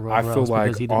the Bulls or then I wherever feel else like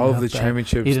because he didn't all of have the that. He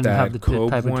championships didn't have that the type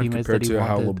Kobe of won teammates compared that he to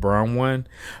how wanted. LeBron won,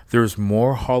 there's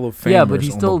more Hall of Famers Yeah, but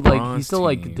he on still LeBron's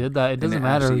like did that. It than doesn't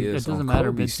there matter. actually It is on doesn't matter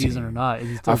Kobe's mid-season team. or not.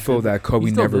 He still I feel did, that Kobe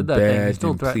he still never did that thing. He begged still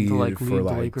and threatened to pleaded leave for the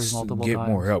like Lakers multiple get times.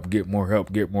 more help, get more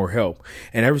help, get more help.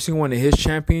 And every single one of his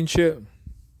championship,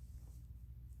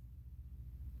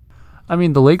 I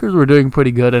mean, the Lakers were doing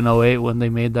pretty good in 08 when they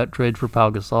made that trade for Pau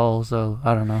Gasol. So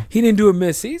I don't know. he didn't do it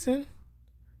mid-season.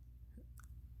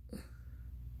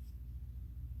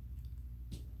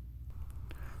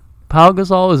 Pau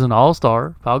Gasol is an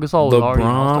all-star. Pau Gasol was already an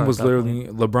all-star.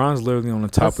 LeBron's literally on the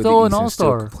top That's of still the an East and still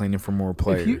all-star. complaining for more What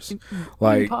are you players.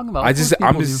 talking about? Of course I'm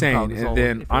people just knew Pau saying. Gasol. And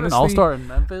then If you're honestly, an all-star in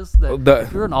Memphis,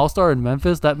 if you're an all-star in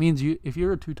Memphis, that means if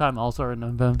you're a two-time all-star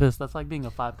in Memphis, that's like being a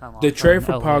five-time all-star. the trade in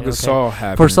for LA, Pau Gasol okay?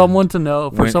 happened. For someone to when be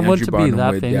Andrew Bynum that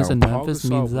went famous down. in Pau Memphis Gasol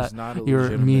means was that not a you're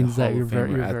legitimate Hall very of very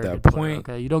Famer at very that good player. point.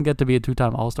 Okay, you don't get to be a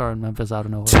two-time all-star in Memphis out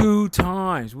of nowhere. 2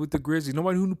 times with the Grizzlies.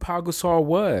 Nobody who knew Pau Gasol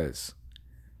was.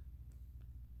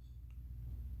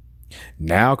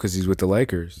 Now, because he's with the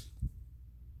Lakers.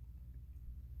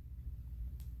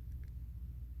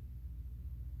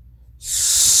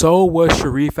 So was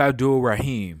Sharif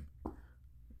Abdul-Rahim.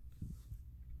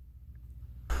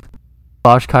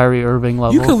 Bosh, Kyrie Irving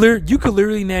level. You could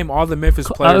literally name all the Memphis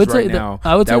players right now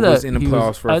I would say that was in the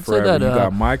playoffs for forever. You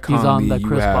got Mike he's on Conley, the you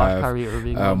Chris Bosh, have Kyrie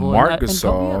Irving level. Mark And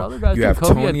Kobe had other Gasol, guys you too. have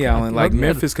Kobe Tony had- Allen. Like Kobe had,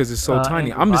 Memphis, because it's so tiny.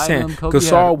 Andrew I'm just saying, Bynum. Kobe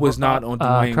Gasol had, was not on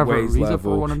Dwayne Trevor Wade's Ariza for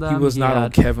level. one of He them. was not on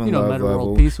had, Kevin Love Metta level.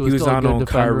 World Peace, who He was still a not good on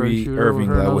defender and Kyrie shooter, Irving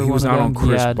for level. another He was one of not on them. He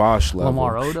Chris had Bosh level.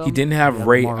 Lamar Odom. He didn't have He had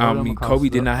Ray. Lamar Odom across Kobe the-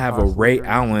 did not have a across the Ray board,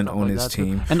 Allen stuff on like his that too.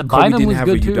 team. And Kobe Bynum didn't was have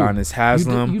a good too. Udonis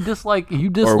Haslem. You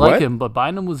dislike what? him, but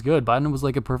Bynum was good. Bynum was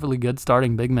like a perfectly good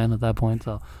starting big man at that point.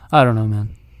 So I don't know, man.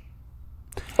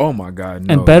 Oh my God!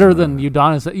 No, And better he's than not.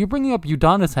 Udonis. You're bringing up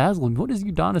Udonis Haslem. What has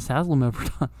Udonis Haslem ever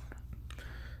done?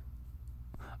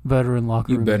 Veteran locker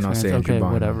You room better not experience. say Andrew Okay,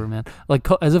 Bynum. whatever, man. Like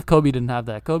as if Kobe didn't have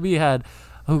that. Kobe had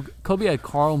Kobe had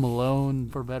Karl Malone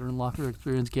for veteran locker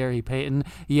experience, Gary Payton.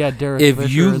 He had Derek If Fisher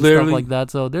you and stuff like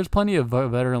that. So there's plenty of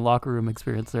veteran locker room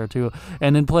experience there too.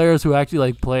 And then players who actually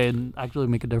like play and actually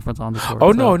make a difference on the court.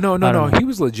 Oh, so, no. He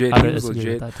was legit. He was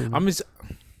legit. I'm just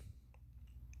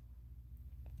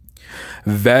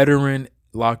veteran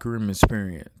locker room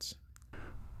experience.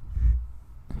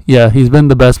 Yeah, he's been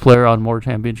the best player on more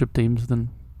championship teams than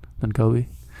Kobe.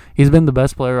 He's been the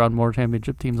best player on more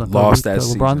championship teams than Kobe. Lost that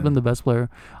LeBron's season. been the best player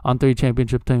on 3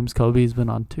 championship teams. Kobe's been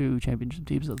on 2 championship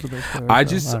teams as the best player. I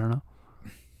don't know.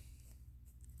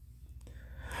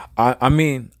 I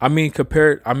mean,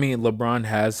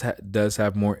 LeBron does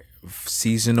have more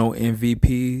seasonal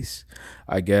MVPs,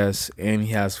 I guess, and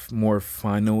he has more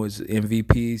finals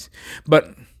MVPs.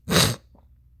 But,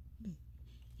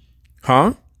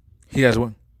 he has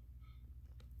one.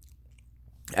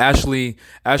 Ashley,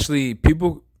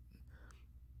 people.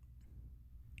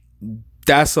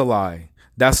 That's a lie.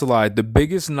 The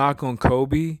biggest knock on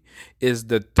Kobe is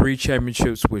the 3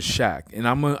 championships with Shaq. And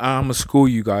I'm gonna school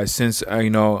you guys since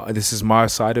this is my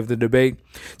side of the debate.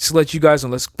 Just to let you guys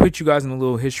and let's put you guys in a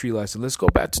little history lesson. Let's go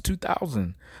back to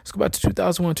 2000. Let's go back to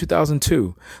 2001,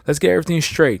 2002. Let's get everything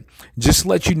straight. Just to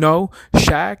let you know,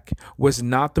 Shaq was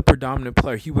not the predominant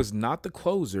player. He was not the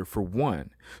closer for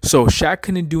one. So Shaq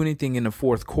couldn't do anything in the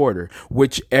fourth quarter,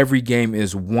 which every game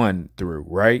is won through,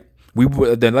 right?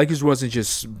 The Lakers wasn't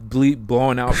just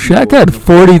blowing out. Shaq had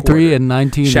 43 and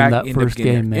 19 in that first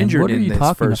game, man. Injured what are you in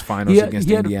talking first about? finals against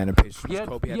the Indiana Pacers.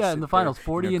 In the finals,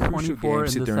 40 and 24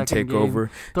 in the second game. Over.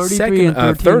 33 and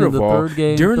 13 in the third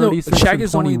game. Shaq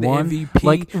is only the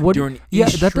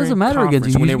MVP. That doesn't matter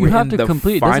against you. You have to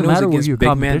complete. It doesn't matter what your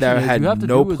competition is. That you have had to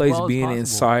no do place as well being as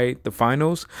inside the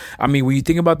finals. I mean, when you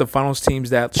think about the finals teams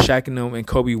that Shaq and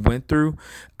Kobe went through,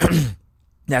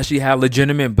 they actually had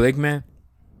legitimate big men.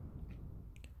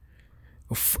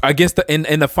 Against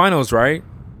in the finals, right?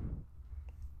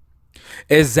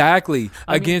 Exactly.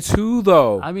 Against who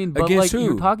though? I mean, but against who?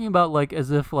 You're talking about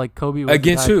as if Kobe was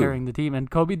against the guy who? carrying the team,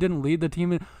 and Kobe didn't lead the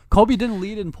team. Kobe didn't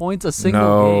lead in points a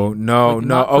single game. No.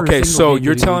 Okay, so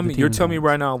you're telling me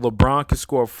right now LeBron could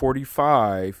score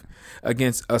 45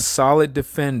 against a solid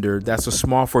defender that's a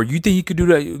small forward. You think he could do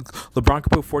that? LeBron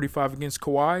could put 45 against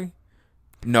Kawhi?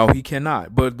 No, he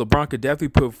cannot. But LeBron could definitely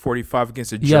put 45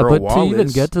 against a Gerald Wallace. Yeah, but to even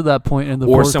get to that point in the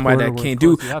or fourth somebody quarter that can't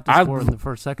do, you have to score in the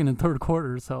first, second, and third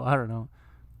quarter. So I don't know.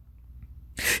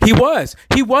 He was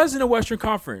in the Western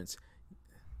Conference.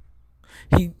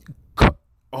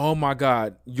 Oh my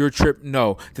God, your trip.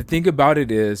 No, the thing about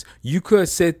it is, you could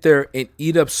sit there and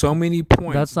eat up so many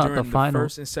points. That's not during the final.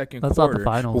 First and second That's quarter. Not the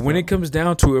finals. But when it comes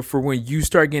down to it, for when you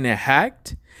start getting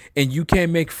hacked and you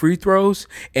can't make free throws,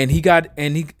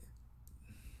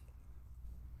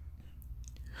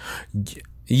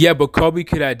 Yeah, but Kobe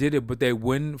could have did it, but they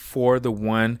went for the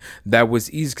one that was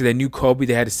easy because they knew Kobe.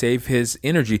 They had to save his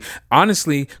energy.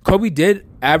 Honestly, Kobe did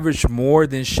average more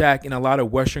than Shaq in a lot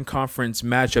of Western Conference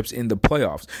matchups in the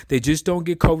playoffs. They just don't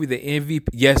get Kobe the MVP.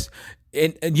 Yes.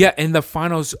 In the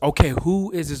finals, okay,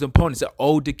 who is his opponent? Is it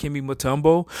Dikembe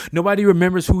Mutombo? Nobody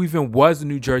remembers who even was the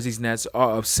New Jersey Nets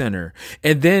center.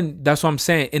 And then that's what I'm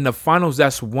saying. In the finals,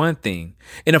 that's one thing.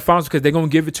 In the finals, because they're going to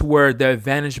give it to where the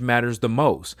advantage matters the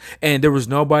most. And there was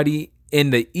nobody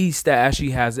in the East that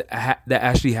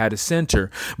actually had a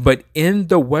center, but in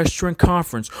the Western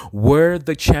Conference where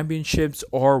the championships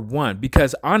are won,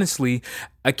 because honestly,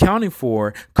 accounting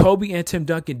for Kobe and Tim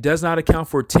Duncan does not account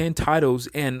for 10 titles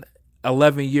in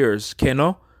 11 years,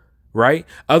 Keno, right?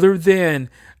 Other than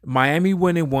Miami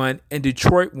winning one and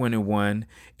Detroit winning one,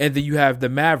 and then you have the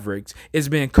Mavericks. It's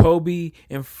been Kobe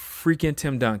and freaking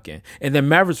Tim Duncan. And the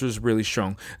Mavericks was really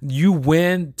strong. You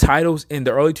win titles in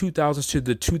the early 2000s to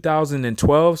the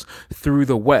 2012s through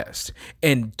the West.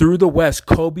 And through the West,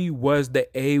 Kobe was the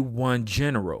A1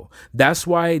 general. That's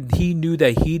why he knew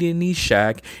that he didn't need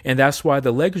Shaq. And that's why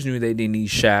the Lakers knew they didn't need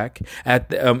Shaq.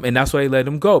 And that's why they let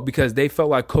him go, because they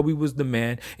felt like Kobe was the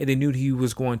man and they knew he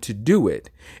was going to do it.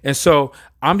 And so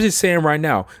I'm just saying right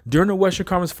now, during the Western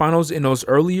Conference Finals in those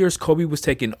early years, Kobe was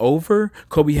taking over.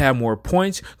 Kobe had more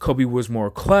points. Kobe was more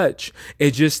clutch.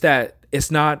 It's just that it's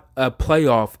not a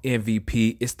playoff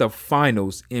MVP. It's the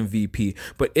finals MVP.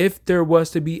 But if there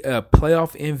was to be a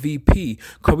playoff MVP,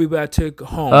 Kobe would have took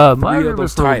home three of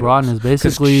those titles. LeBron is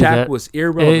basically Shaq that was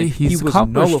irrelevant. He was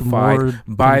nullified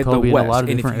by the West.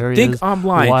 And if you think I'm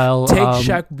lying, take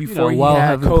Shaq before he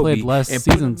had Kobe less and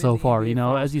season so far.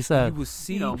 As you said, you will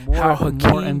see more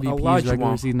Hakeem MVPs,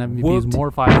 regular season MVPs, whooped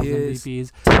more finals his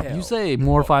MVPs. You say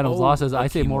more finals losses. I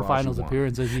say more Hakeem finals Olajuwon.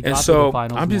 appearances. He And got to so the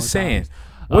finals I'm just more saying. times.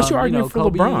 What's your argument for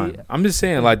Kobe, LeBron? I'm just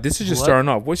saying, like, this is just what? starting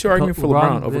off. What's your argument for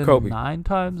LeBron over been Kobe? 9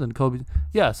 times and Kobe,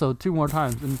 yeah, so 2 more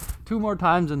times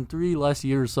and 3 less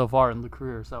years so far in the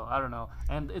career. So I don't know,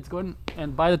 and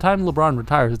and by the time LeBron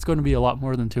retires, it's going to be a lot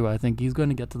more than 2. I think he's going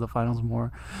to get to the finals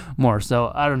more.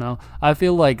 So I don't know. I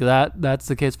feel like that's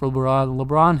the case for LeBron.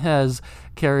 LeBron has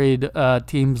carried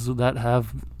teams that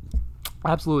have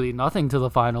absolutely nothing to the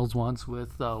finals once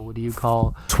with what do you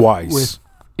call Twice. with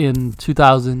in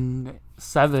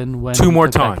 2007 when 2 he more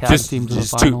took that times. Cavs team to the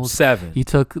Just finals. 7. He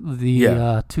took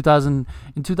the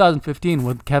 2015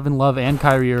 with Kevin Love and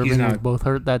Kyrie Irving who both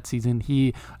hurt that season.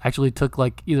 He actually took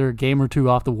like either a game or 2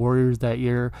 off the Warriors that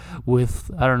year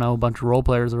with I don't know a bunch of role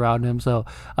players around him. So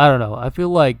I don't know. I feel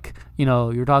like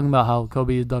you're talking about how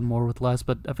Kobe has done more with less,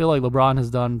 but I feel like LeBron has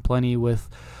done plenty with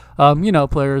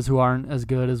players who aren't as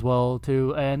good as well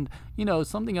too. And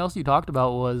something else you talked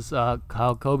about was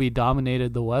how Kobe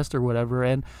dominated the West or whatever,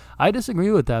 and I disagree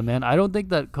with that, man. I don't think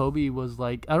that Kobe was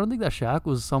like, I don't think that Shaq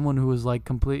was someone who was like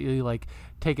completely like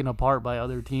taken apart by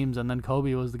other teams, and then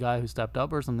Kobe was the guy who stepped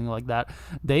up or something like that.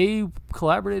 They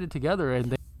collaborated together,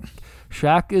 and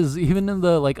Shaq is even in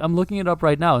the I'm looking it up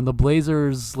right now in the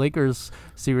Blazers Lakers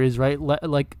series, right?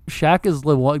 Like Shaq is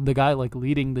the guy like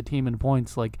leading the team in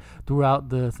points like throughout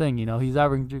the thing. He's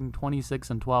averaging 26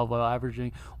 and 12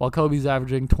 while Kobe's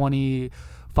averaging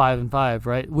 25 and 5,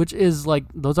 right? Which is like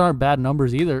those aren't bad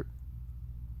numbers either.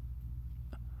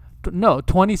 No,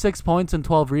 26 points and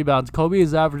 12 rebounds. Kobe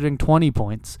is averaging 20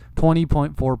 points,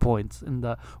 20.4 points in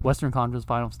the Western Conference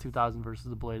Finals 2000 versus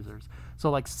the Blazers. So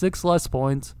like 6 less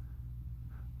points.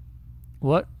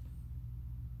 What?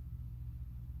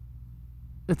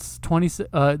 It's 20.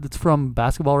 It's from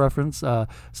Basketball Reference.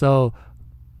 So.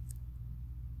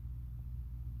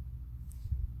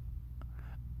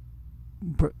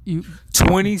 You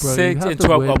 26 and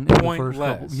 12, a point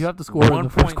less. You have to score in the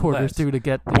first quarters too to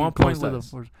get 1 point less.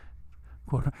 The first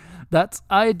quarter.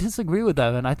 I disagree with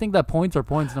that, and I think that points are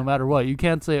points no matter what. You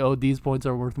can't say, oh, these points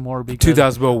are worth more because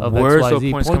 2000, but where's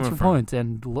those points coming from? Points,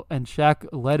 and Shaq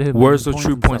led him. Where's those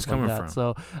true points coming from?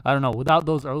 So I don't know. Without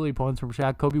those early points from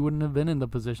Shaq, Kobe wouldn't have been in the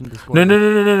position to score. No.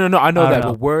 I know that,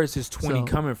 but where is his 20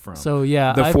 coming from? So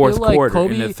yeah, the fourth quarter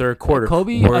and the third quarter.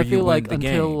 Kobe, where I feel like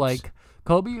until games. Like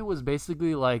Kobe was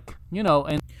basically like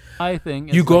and I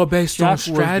think you go like based Shaq on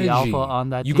strategy. Was the alpha on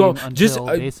that you team go until just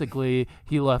basically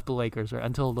he left the Lakers, or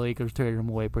until the Lakers traded him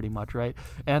away, pretty much, right?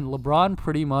 And LeBron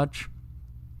pretty much,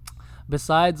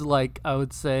 besides like I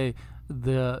would say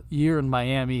the year in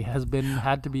Miami,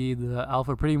 had to be the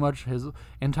alpha pretty much his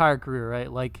entire career,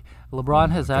 right? Like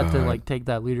LeBron has had to like take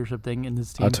that leadership thing in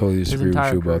this team. I totally disagree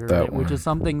with you about that, right? Which is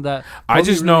something that I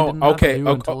just know.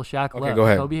 Until Shaq left, go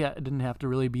ahead. Kobe didn't have to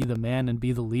really be the man and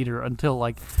be the leader until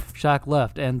like Shaq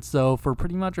left, and so for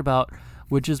pretty much about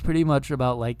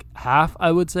like half,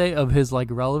 I would say, of his like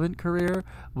relevant career.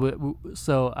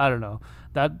 So I don't know.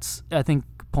 That's, I think,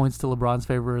 points to LeBron's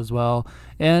favor as well.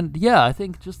 And yeah, I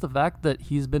think just the fact that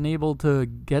he's been able to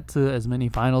get to as many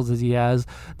finals as he has,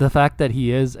 the fact that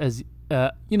he is as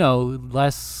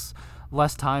less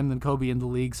time than Kobe in the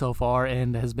league so far,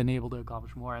 and has been able to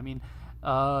accomplish more. I mean,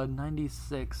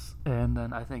 96, and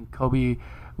then I think Kobe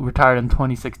retired in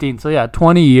 2016. So yeah,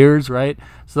 20 years, right?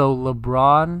 So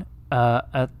LeBron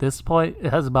at this point,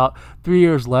 it has about 3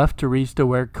 years left to reach to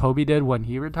where Kobe did when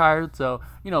he retired. So,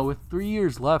 with 3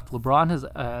 years left, LeBron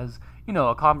has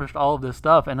accomplished all of this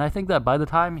stuff. And I think that by the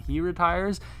time he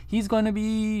retires, he's going to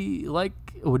be like,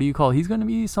 he's going to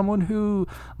be someone who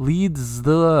leads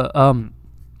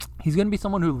he's going to be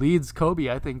someone who leads Kobe,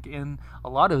 I think, in a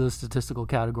lot of the statistical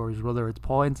categories, whether it's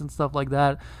points and stuff like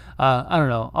that. I don't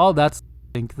know. All that's,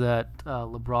 I think that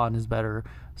LeBron is better.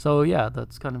 So yeah,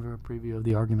 that's kind of a preview of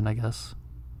the argument, I guess.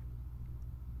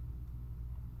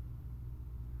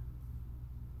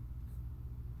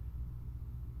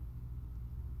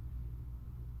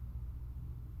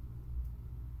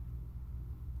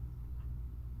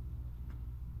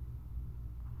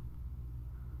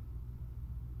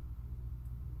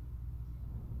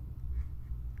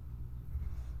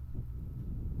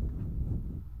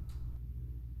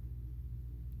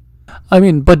 I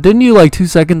mean, but didn't you like 2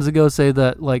 seconds ago say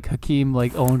that like Hakeem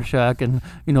like owned Shaq and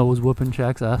was whooping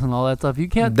Shaq's ass and all that stuff? You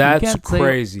can't. That's you can't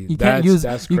crazy. You can't use.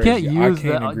 That's you crazy. can't use I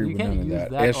can't that. agree You with can't none of use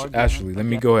that. that. Ashley, let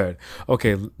me go ahead.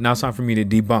 Okay, now it's time for me to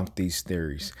debunk these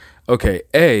theories.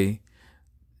 Okay,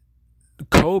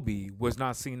 Kobe was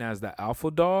not seen as the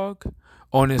alpha dog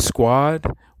on his squad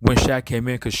when Shaq came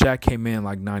in, because Shaq came in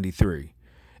like 93.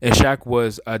 And Shaq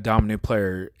was a dominant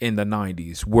player in the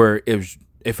 90s, where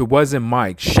if it wasn't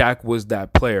Mike, Shaq was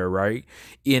that player, right?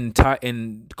 And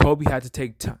Kobe had to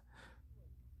take time.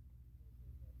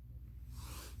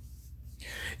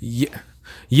 Yeah,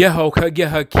 yeah, okay, yeah,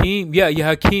 Hakeem,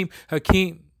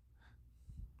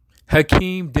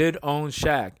 Hakeem did own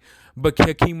Shaq, but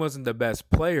Hakeem wasn't the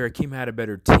best player. Hakeem had a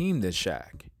better team than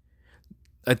Shaq.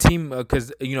 A team,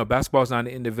 because basketball is not an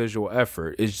individual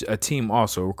effort; it's a team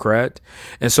also, correct?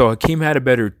 And so Hakeem had a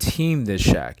better team than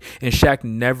Shaq, and Shaq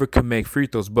never could make free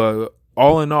throws. But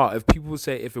all in all, if people would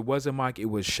say if it wasn't Mike, it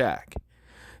was Shaq.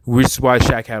 Which is why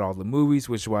Shaq had all the movies,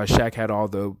 which is why Shaq had all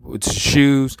the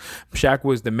shoes. Shaq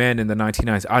was the man in the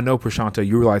 1990s. I know, Prashanta,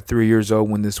 you were like 3 years old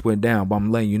when this went down, but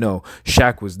I'm letting you know,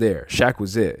 Shaq was there. Shaq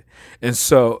was it. And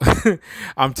so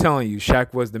I'm telling you,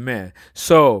 Shaq was the man.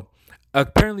 So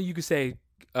apparently you could say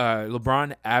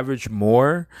LeBron averaged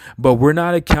more, but we're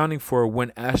not accounting for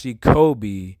when actually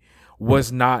Kobe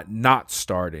was not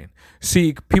starting.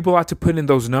 See, people like to put in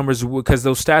those numbers because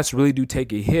those stats really do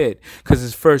take a hit because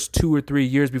his first 2 or 3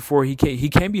 years before he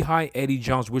came behind Eddie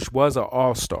Jones, which was an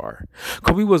all-star.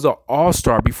 Kobe was an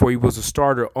all-star before he was a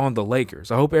starter on the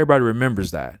Lakers. I hope everybody remembers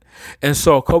that. And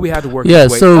so Kobe had to work his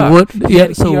way up.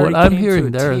 What I'm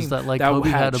hearing there is that like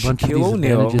Kobe had a bunch of these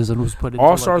advantages and was put into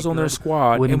all-stars on their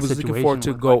squad and was looking forward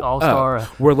to go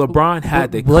up. Where LeBron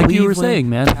had the like you were saying,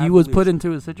 man, he was put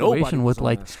into a situation with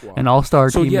like an all-star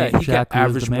teammate. Yeah, he could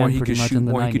average more. He could shoot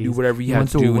more. He could do whatever he had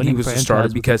to do, and he was a starter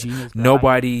because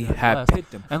nobody had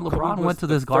picked him. And LeBron went to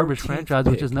this garbage franchise,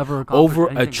 which has never over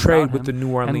a trade with the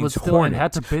New Orleans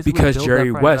Hornets because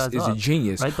Jerry West is a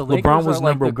genius. LeBron was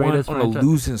number one on a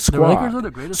losing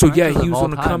squad, so yeah, he was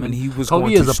on the come and he was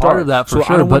going to start. Kobe is a part of that for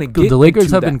sure. But the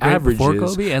Lakers have been great before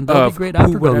Kobe, and they'll be great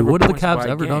after Kobe. What have the Cavs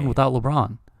ever done without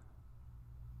LeBron?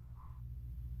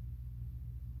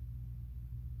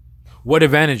 What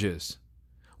advantages?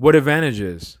 What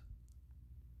advantages?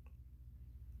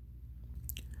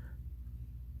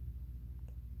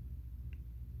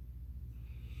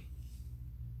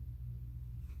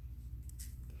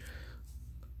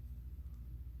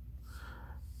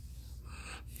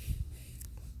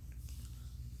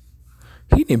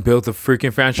 He didn't build the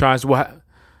freaking franchise. What?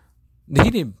 He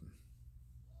didn't.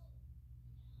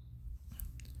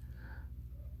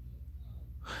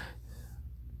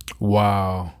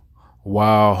 Wow.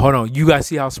 Wow. Hold on. You guys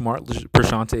see how smart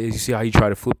Prashanta is? You see how he tried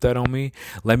to flip that on me?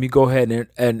 Let me go ahead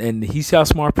and he see how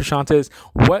smart Prashanta is.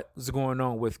 What's going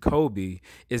on with Kobe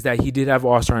is that he did have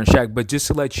All-Star and Shaq, but just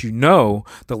to let you know,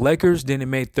 the Lakers didn't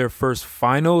make their first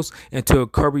finals until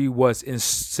Kobe was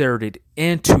inserted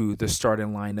into the starting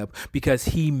lineup because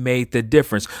he made the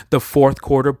difference. The fourth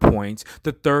quarter points,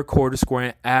 the third quarter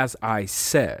scoring, as I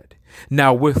said.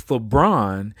 Now, with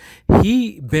LeBron,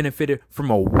 he benefited from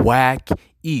a whack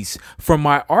East. From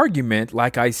my argument,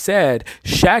 like I said,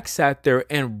 Shaq sat there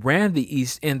and ran the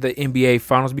East in the NBA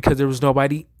Finals because there was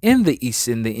nobody in the East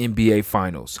in the NBA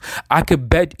Finals. I could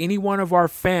bet any one of our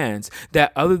fans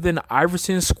that other than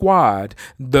Iverson's squad,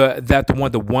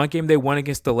 the one game they won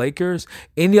against the Lakers,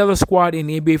 any other squad in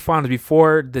the NBA Finals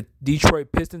before the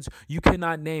Detroit Pistons, you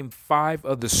cannot name 5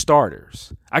 of the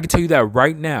starters. I can tell you that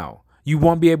right now. You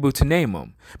won't be able to name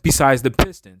them besides the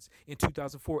Pistons in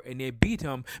 2004. And they beat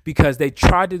him because they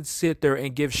tried to sit there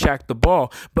and give Shaq the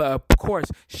ball. But of course,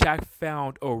 Shaq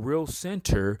found a real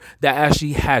center that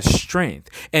actually had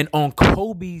strength. And on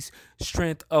Kobe's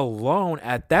strength alone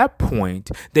at that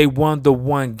point, they won the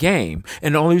one game.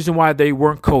 And the only reason why they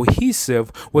weren't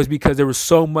cohesive was because there was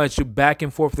so much back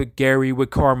and forth with Gary, with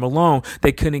Karl Malone,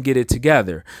 they couldn't get it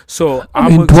together. So I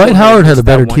mean, Dwight Howard had a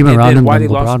better team around him than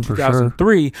LeBron for sure.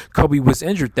 2003, Kobe was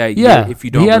injured that year, if you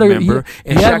don't remember.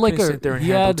 And Shaq couldn't sit there and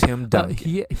handle Tim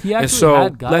Duncan. And so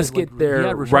let's get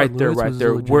there, right there,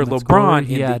 where LeBron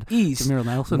in the East,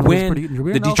 when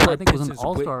the Detroit Pistons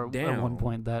went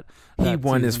down, he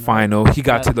won his final. He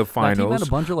got to the finals.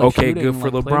 Okay, good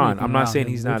for LeBron. I'm not saying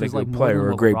he's not a good player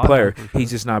or a great player.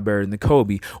 He's just not better than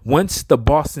Kobe. Once the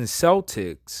Boston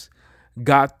Celtics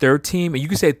got their team, and you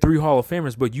can say 3 Hall of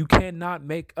Famers, but you cannot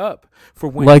make up for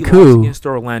when he lost against the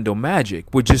Orlando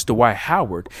Magic with just Dwight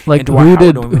Howard. Like who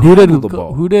did Kobe beat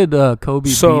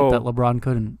that LeBron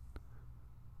couldn't?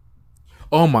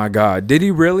 Oh my God, did he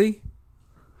really?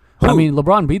 I mean,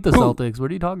 LeBron beat the Celtics.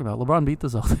 What are you talking about? LeBron beat the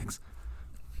Celtics.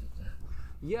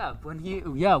 Yeah,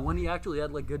 when he actually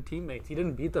had like good teammates, he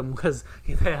didn't beat them because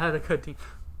they had a good team.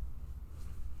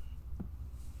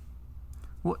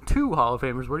 What 2 Hall of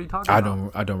Famers? What are you talking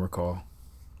about? I don't recall.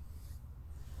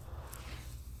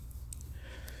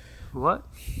 What?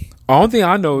 Only thing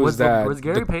I know is that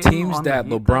the teams that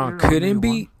LeBron couldn't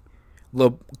beat,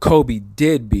 Kobe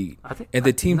did beat, and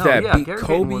the teams that beat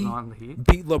Kobe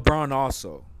beat LeBron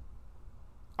also.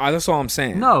 That's all I'm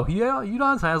saying. No,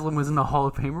 Udonis Haslem was in the Hall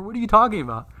of Famer. What are you talking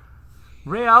about?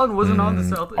 Ray Allen wasn't on the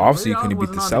Celtics. Obviously, he couldn't beat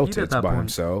the Celtics by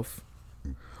himself.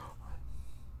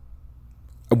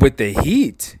 with the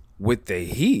Heat.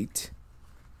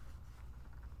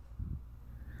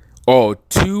 Oh,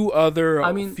 two other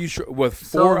future with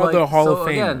four other Hall of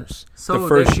Famers. The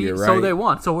first year, right? So they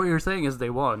won. So what you're saying is they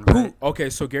won, Who? right?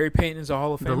 Okay, so Gary Payton is a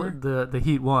Hall of Famer. The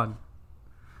Heat won.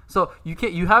 So you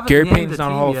haven't Gary named Payton's the not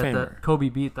a team Hall of yet Famer. that Kobe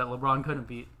beat that LeBron couldn't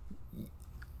beat.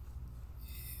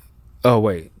 Oh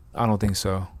wait, I don't think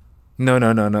so. No.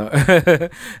 No. But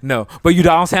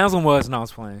Udonis Haslem was. No, I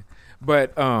was playing.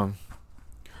 But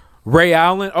Ray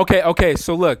Allen. Okay.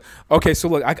 So look.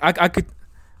 I could.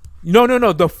 No.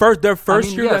 Their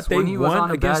first year that they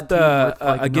won against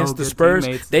the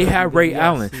Spurs, they had Ray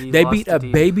Allen. They beat a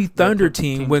baby Thunder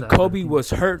team when Kobe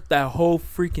was hurt that whole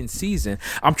freaking season.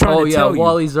 I'm trying to tell you.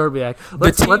 Wally Zerbiak.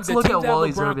 Let's look at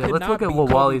Wally Zerbiak. Let's look at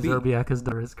what Wally Zerbiak has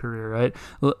done in his career, right?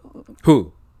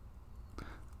 Who?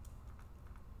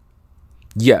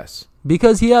 Yes.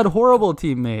 Because he had horrible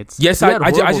teammates. Yes, I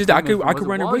could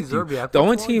run it with you. The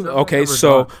only team, okay,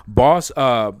 so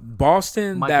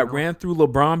Boston that ran through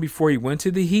LeBron before he went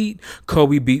to the Heat,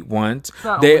 Kobe beat once.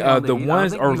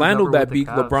 Orlando that beat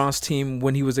LeBron's team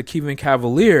when he was a Cleveland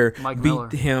Cavalier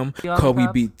beat him. Kobe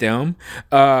beat them.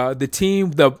 The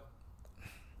team,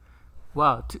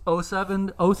 Wow,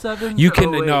 07. You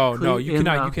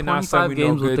cannot say we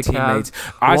know good teammates.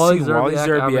 I see Wally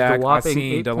Zerbiak. I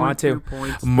see Delonte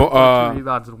points, 2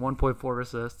 rebounds and 1.4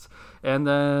 assists, and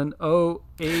then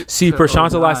 08. See,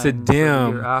 Prashanta likes to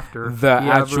dim the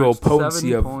actual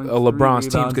potency of LeBron's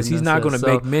team because he's not going to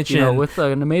make mention. With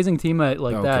an amazing teammate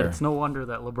like that, it's no wonder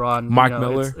that LeBron. Mike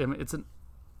Miller.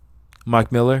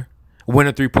 Mike Miller win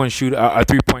a 3-point shoot, a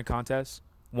 3-point contest.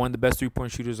 One of the best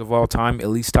 3-point shooters of all time, at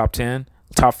least top 10,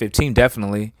 top 15,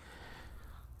 definitely.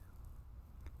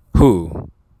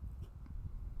 Who?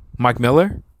 Mike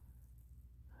Miller?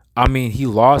 I mean, he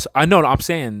lost. I know. I'm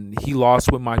saying he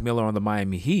lost with Mike Miller on the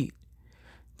Miami Heat.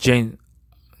 James.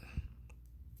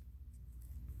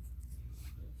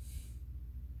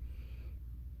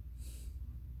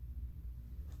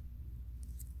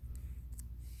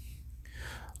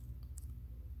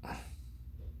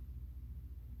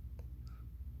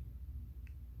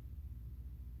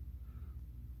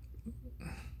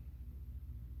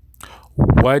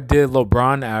 What did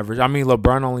LeBron average? I mean,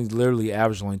 LeBron literally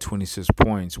averaged only 26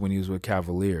 points when he was with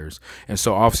Cavaliers. And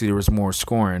so, obviously, there was more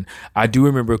scoring. I do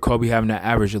remember Kobe having to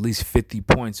average at least 50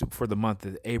 points for the month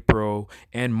of April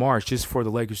and March just for the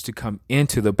Lakers to come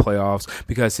into the playoffs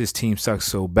because his team sucked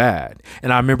so bad.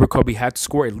 And I remember Kobe had to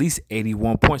score at least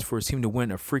 81 points for his team to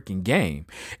win a freaking game.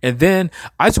 And then,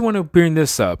 I just want to bring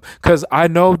this up because I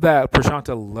know that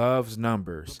Prashanta loves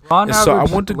numbers. And so, I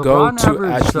want to go to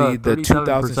actually the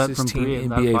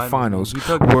 2016 NBA Finals,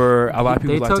 where a lot of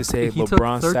people like to say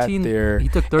LeBron sat there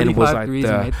and was like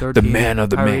the man of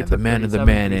the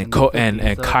man, and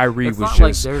Kyrie was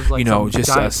just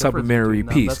just a supplementary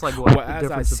piece. Well,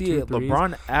 as I see it,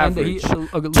 LeBron averaged.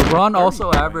 LeBron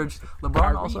also averaged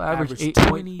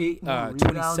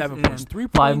 27 points, 3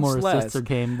 points 5 more assists per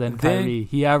game than Kyrie.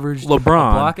 He averaged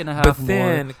LeBron, a block and a half but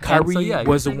then more. Kyrie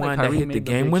was the one that hit the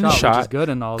game-winning shot.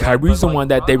 Kyrie's the one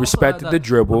that they respected the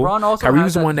dribble. Kyrie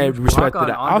was the one that respected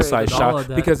the outside shot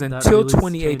because until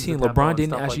 2018, LeBron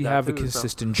didn't actually have a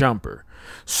consistent jumper.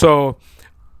 So,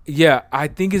 yeah, I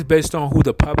think it's based on who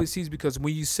the public sees because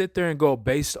when you sit there and go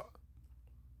based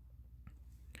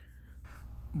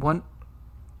on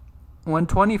in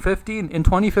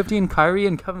 2015, Kyrie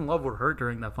and Kevin Love were hurt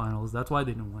during that finals. That's why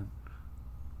they didn't win.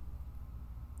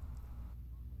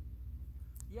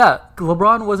 Yeah,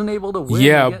 LeBron wasn't able to win.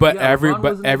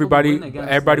 Everybody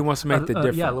wants to make the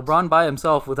difference. LeBron by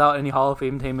himself without any Hall of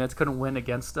Fame teammates couldn't win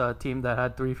against a team that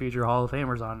had 3 future Hall of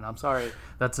Famers on it. I'm sorry.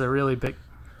 That's a really big...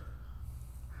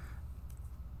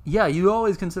 Yeah, you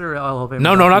always consider Hall of Famers.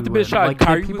 No, not the big shot.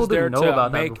 Kyrie people was there didn't know to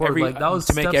about make that before. That was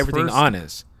to make everything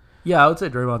honest. Yeah, I would say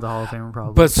Draymond's the Hall of Famer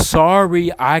probably. But sorry,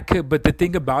 but the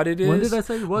thing about it is, when did I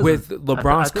say he wasn't? With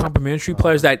LeBron's complimentary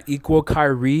players that equal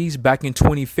Kyrie's back in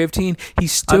 2015, he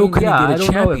still couldn't get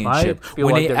a championship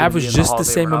when they averaged just the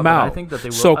same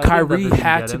amount. So Kyrie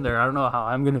had to. I don't know how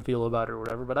I'm going to feel about it or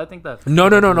whatever, but I think that. No.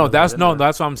 That's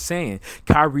what I'm saying.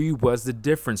 Kyrie was the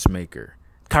difference maker.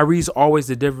 Kyrie's always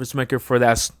the difference maker for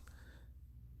that.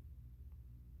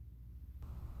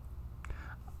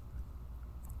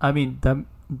 I mean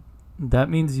that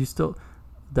means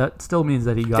that still means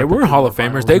that he got. They were Hall of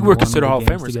Famers. They were considered Hall of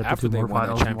Famers after they won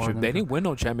the championship. They didn't win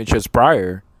no championships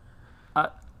prior.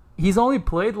 He's only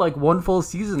played like one full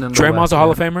season in the Draymond's a Hall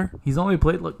of Famer? He's only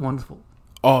played like one full.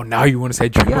 Oh, now you want to say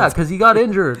Draymond? Yeah, because he got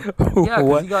injured. He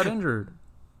got injured.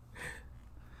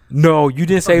 No, you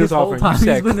didn't say he was Hall of Famer. You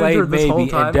said Clay, maybe,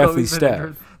 and definitely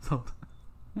Steph.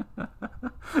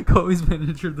 Kobe's been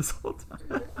injured this whole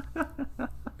time.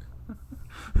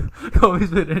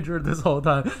 Kobe's been injured this whole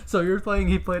time. So you're saying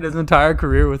he played his entire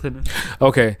career with an injury?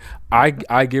 Okay, I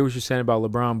get what you're saying about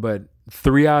LeBron, but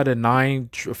 3 out of 9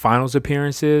 finals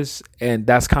appearances, and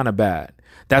that's kind of bad.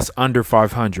 That's under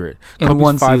 500. In Kobe's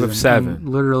one 5 season, of 7. and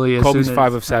literally, as Kobe's soon as,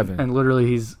 5 of 7. and literally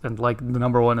he's like the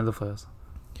number one in the playoffs.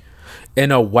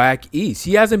 In a whack East,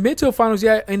 he hasn't been to a finals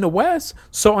yet in the West.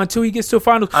 So until he gets to a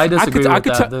finals, I disagree with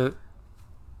that.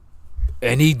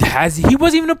 And he wasn't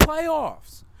even in the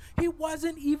playoffs. He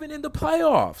wasn't even in the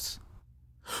playoffs.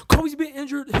 Kobe's been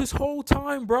injured his whole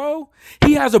time, bro.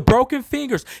 He has a broken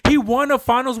fingers. He won the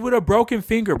finals with a broken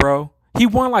finger, bro. He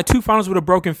won like 2 finals with a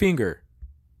broken finger.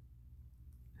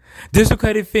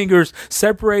 Dislocated fingers,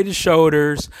 separated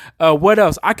shoulders. What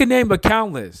else? I could name a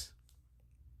countless.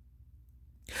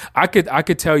 I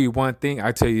could tell you one thing.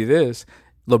 I tell you this.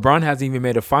 LeBron hasn't even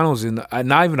made the finals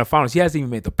not even the finals. He hasn't even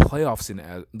made the playoffs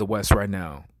in the West right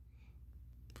now.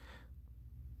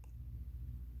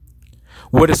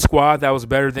 With a squad that was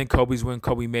better than Kobe's when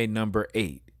Kobe made number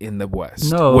 8 in the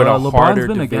West. No, with a LeBron's harder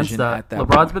been division against that. at that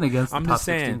LeBron's point. been against the I'm top just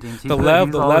saying 16 teams. the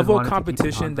level of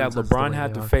competition that LeBron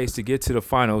had to face to get to the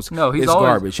finals is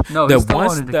garbage. No, that he's still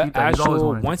wanted to keep that. He's always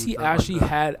wanted to once keep he that actually like that.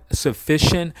 had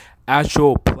sufficient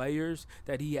actual players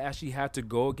that he actually had to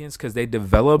go against because they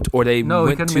developed or they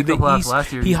went to the East,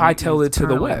 he hightailed it to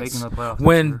the West.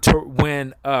 When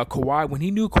Kawhi, when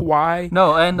he knew Kawhi,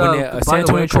 when San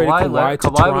Antonio traded Kawhi to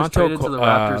Toronto,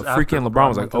 freaking LeBron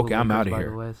was like, okay, I'm out of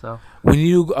here. When he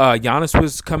knew Giannis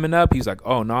was coming up, he was like,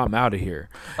 oh no, I'm out of here.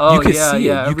 You could see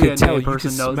it, you could tell, you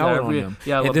could smell it on him.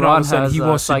 And then all of a sudden he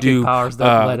wants to do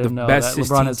the best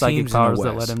 16 teams in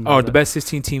the West, or the best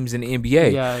 16 teams in the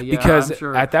NBA, because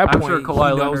at that point, I'm sure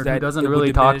Kawhi Leonard, who doesn't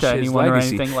really talk to anyone or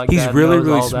anything like he's that, really, knows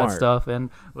really all smart. that stuff, and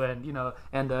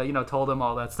told him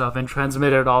all that stuff and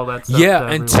transmitted all that stuff. Yeah,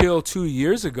 until 2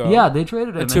 years ago. Yeah, they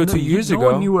traded him until 2 years ago.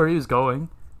 No one knew where he was going.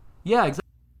 Yeah, exactly.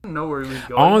 Didn't know where he was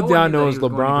going. All thing I know is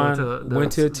LeBron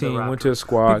went to a team, went to a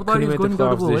squad, couldn't make the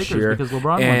playoffs this year, because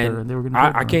LeBron went there and they were going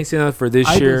to. I can't say nothing for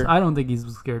this year. I don't think he's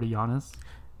scared of Giannis.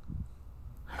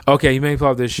 Okay, he made the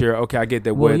playoffs this year. Okay, I get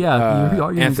that. Well, with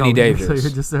Anthony Davis. So you're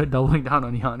just doubling down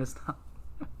on Giannis now.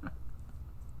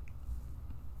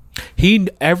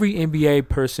 Every NBA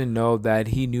person know that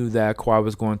he knew that Kawhi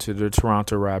was going to the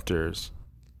Toronto Raptors.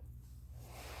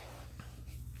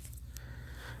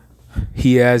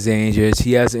 He has agents.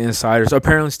 He has insiders.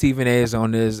 Apparently, Stephen A. is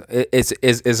on his.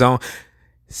 Is on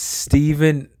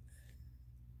Stephen.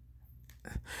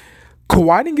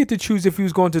 Kawhi didn't get to choose if he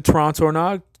was going to Toronto or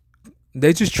not.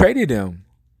 They just traded him.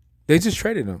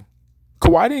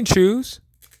 Kawhi didn't choose.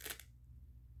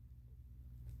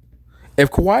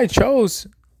 If Kawhi chose,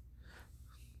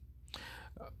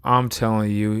 I'm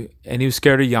telling you, and he was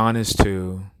scared of Giannis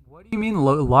too. What do you mean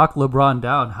lock LeBron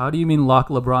down? How do you mean lock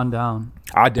LeBron down?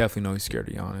 I definitely know he's scared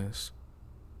of Giannis.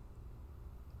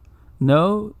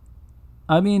 No,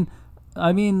 I definitely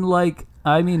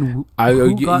know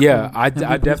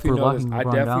this. I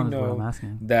definitely know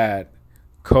that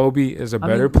Kobe is a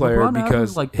better player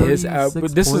because but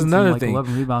this is another thing.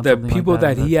 The people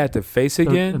that he had to face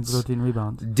against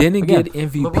didn't get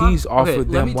MVPs off of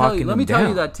them locking him down. Let me tell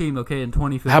you that team, okay, in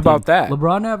 2015. How about that?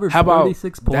 LeBron averaged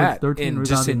 36 points, 13 rebounds,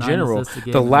 just in and 9 general, assists a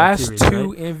game the last series,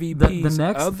 two right? MVPs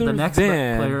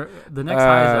The next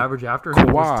highest average after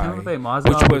him was Timofey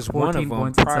Mozgov, which was 14 one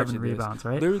points of and them 7 rebounds,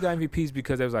 right? Literally got MVPs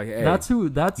because they was like, hey,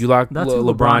 you locked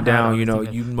LeBron down, you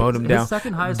mowed him down.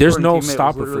 There's no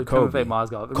stopper for Kobe.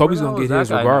 Kobe's going to get his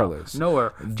regardless.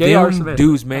 Nowhere. Them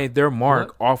dudes made their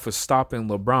mark off of stopping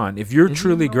LeBron. If you're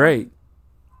truly great,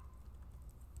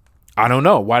 I don't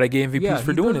know why they get MVPs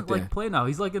for doing it then. Play now.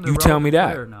 He's like you tell me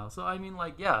that now. So I mean,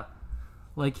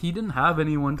 he didn't have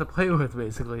anyone to play with.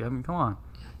 Basically, I mean, come on.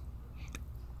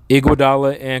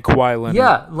 Iguodala and Kawhi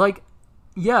Leonard.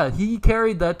 He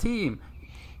carried that team.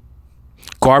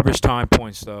 Garbage time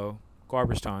points though.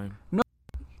 Garbage time. No.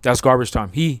 That's garbage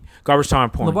time. Garbage time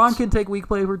points. LeBron can take weak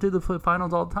play to the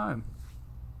finals all the time.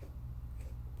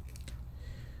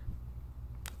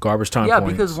 Garbage time points. Yeah,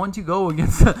 because once you go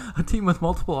against a team with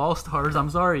multiple All-Stars, I'm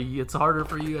sorry, it's harder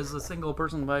for you as a single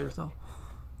person by yourself.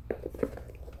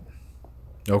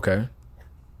 Okay.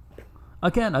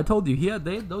 Again, I told you,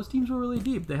 those teams were really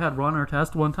deep. They had Ron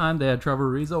Artest one time. They had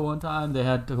Trevor Ariza one time. They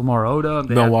had Lamar Odom.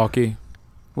 Milwaukee.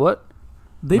 What?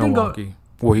 They Milwaukee. Didn't go...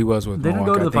 Well, he was with Milwaukee. They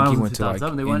didn't go to the finals he in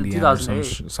 2007. They went in Indiana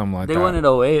 2008. Something like that. They went in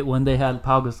 2008 when they had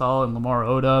Pau Gasol and Lamar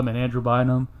Odom and Andrew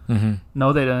Bynum. Mm-hmm.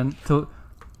 No, they didn't.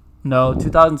 No,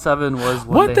 2007 was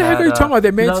when What they the heck had, are you talking about? They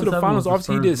made it to the 2007 finals. was the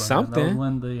Obviously, he did Spurs run. That was something.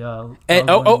 when the And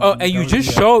that was when and you that was just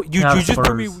the, showed you Cavs just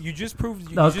proved me Spurs. you just proved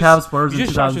you That was just Cavs Spurs you in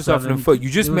just shot yourself in the 2007. foot. You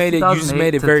just It was made it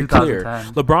 2008 very to clear.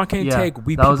 2010. LeBron can't Yeah, take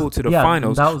weak that was people to the yeah.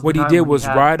 finals. That was the What he time did when was he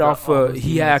had ride off. all those He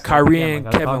teammates. had So, Kyrie again, and like I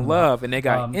was Kevin talking Love, and they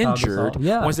got Pau Gasol. injured.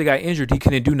 Yeah. Once they got injured, he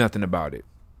couldn't do nothing about it.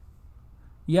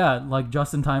 Yeah, like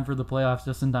just in time for the playoffs,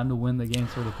 just in time to win the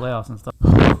games for the playoffs and stuff.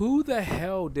 Who the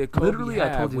hell did Kobe Literally, I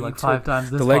have told you when like he 5 took times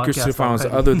this the Lakers to the podcast finals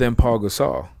already. other than Paul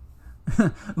Gasol?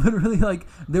 Literally, like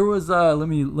there was let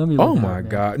me look Oh it my up, man.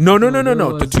 God! No. There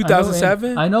The was-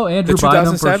 2007. I know Andrew The Bynum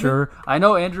for 2007? sure. I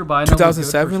know Andrew Bynum. was good for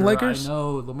 2007 sure. Lakers? I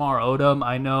know Lamar Odom.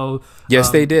 I know. Yes,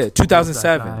 they did. who was that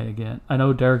 2007. guy again. I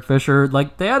know Derek Fisher.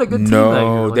 Like they had a good team that year.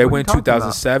 No, Like, they what are you went talking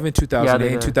about? 2007, 2008,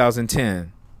 did.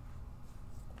 2010.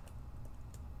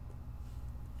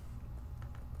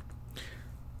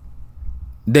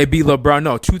 They beat LeBron.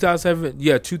 No, 2007.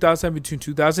 Yeah, 2007 to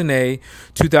 2008,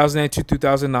 2008 to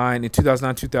 2009, and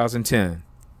 2009 2010.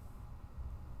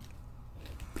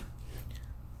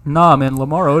 Nah, man.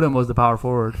 Lamar Odom was the power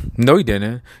forward. No, he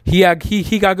didn't. He got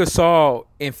Gasol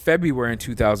in February in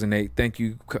 2008. Thank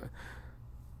you.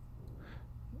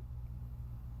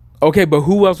 Okay, but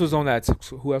who else was on that?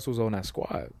 Who else was on that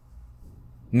squad?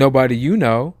 Nobody you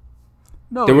know.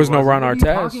 No, There he was no wasn't. Ron What are you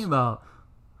Artest. talking about?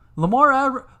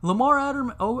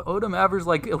 Odom averaged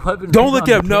like 11. Don't look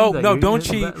it up. rebounds No, a game that no, year. don't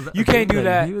cheat. You can't do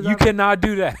that. He was You cannot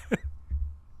do that.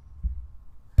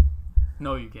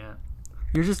 No, you can't.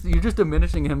 You're just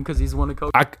diminishing him because he's one of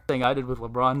Kobe's thing I did with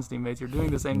LeBron's teammates. You're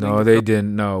doing the same thing. No, with they Kobe.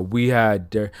 didn't. No, we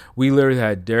literally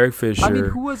had Derek Fisher. I mean,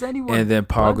 who was anyone? And then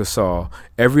Paul What? Gasol.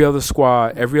 Every other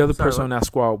Sorry, person on what? that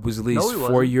squad was at least No, he 4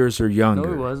 wasn't. years or younger. No,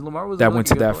 he was. Lamar was That like went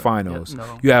a to good that player. finals. Yeah,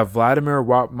 no. You have Vladimir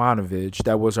Radmanovic,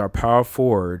 that was our power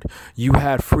forward. You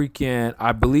had freaking,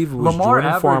 I believe it was Lamar Jordan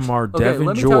averaged- Farmar, okay, Devin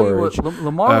let me tell you what, George,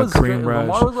 Lamar was Kareem good. Rush.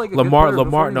 Lamar was like a good Lamar player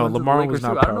before he no, went to the Lamar Lakers was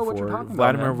not too. I don't know power what you're forward. talking about,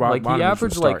 Vladimir man. Like, he Radmanovic was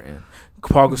averaged, like, starting.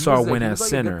 Paul He was Gasol a- went he at was like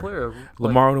a good center. player. Like,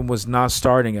 Lamar Odom was not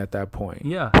starting at that point.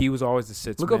 Yeah. He was always the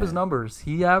sixth look man. up his numbers.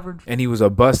 He averaged. And he was a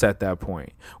bust at that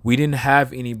point. We didn't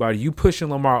have anybody. You pushing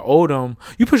Lamar Odom.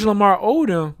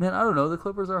 Man, I don't know. The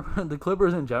Clippers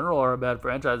in general are a bad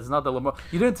franchise. It's not that Lamar.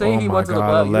 You didn't say Oh he my went to the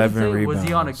God, playoffs. You didn't 11 say was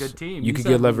he on a rebounds. good team. You could said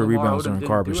get 11 Lamar rebounds Odom during didn't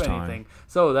garbage do time. anything.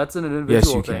 So that's an Yes,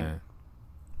 individual you thing. can.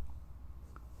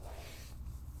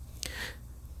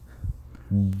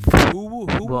 Who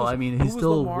Well, was, I mean, who he's was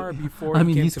still. Lamar before I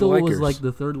mean, came he to the still was Lakers? like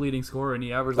the third leading scorer, and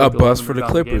he averaged A like bust 11 for the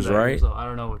rebounds a game Clippers, that year, right? So I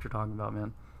don't know what you're talking about,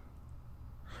 man.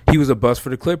 He was a bust for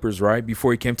the Clippers, right?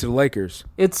 Before he came to the Lakers.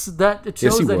 It's that it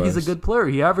Yes, shows he that he's a was. good player.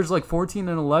 He averaged like 14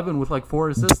 and 11 with like 4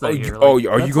 assists that year. Are Like, you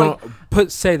that's gonna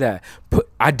like- say that?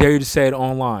 I dare you to say it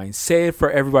online. Say it for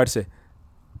everybody to say.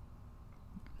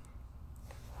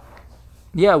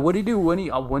 Yeah, what did he do when he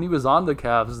was on the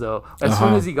Cavs though? As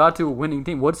soon as he got to a winning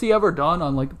team, what's he ever done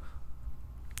on like?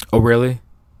 Oh, really?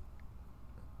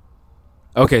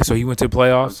 Okay, so he went to the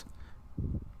playoffs.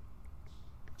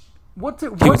 What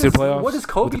went to the playoffs What does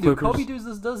Kobe with the do? Clippers? Kobe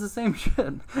does the same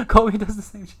shit. Kobe does the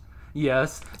same shit.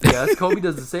 Yes. Kobe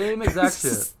does the same exact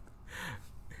shit.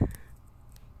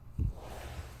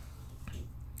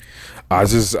 I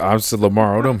just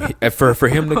Lamar Odom. For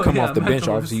him to come off the bench,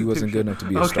 mental obviously he wasn't good enough to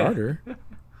be a Okay. starter.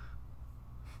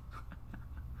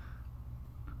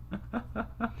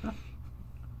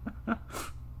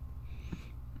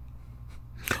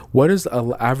 What does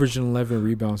averaging 11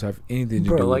 rebounds have anything to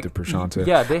Bro, do like, with the Prashanta?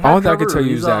 Yeah, they All had I can Trevor tell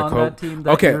you is Ariza that on Kobe. that team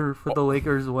that Okay, year for the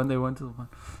Lakers when they went to the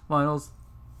finals.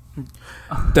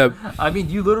 the I mean,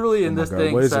 you literally in Oh my this God,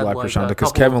 thing what is it said like like Prashanta? a Because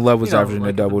couple- Kevin Love was you know, averaging like a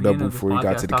at the double-double beginning of before he this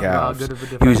got to the podcast, talking about how Cavs. good of a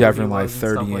He was defender averaging like was and stuff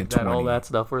 30 like and that, all 20. that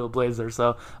stuff for the Blazers.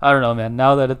 So I don't know, man.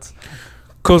 Now that it's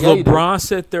Because Yeah, you do. LeBron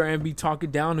sit there and be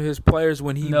talking down to his players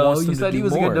when he no, wants them you to said do he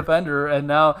was a more. good defender, and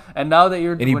now that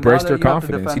you're And he now breaks that their you have to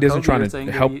confidence. He defend doesn't Kobe, try you're to saying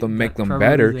help that them, make them Trevor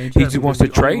better. Ariza ain't He shit just because wants to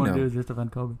the only train one to do them. is just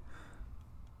defend Kobe.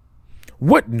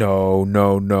 What? No,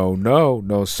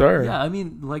 sir. Yeah, I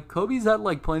mean, like Kobe's had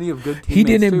like plenty of good teammates. He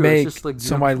didn't too. make It's just, like,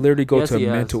 somebody literally go Yes, to he a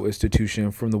has. mental institution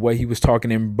from the way he was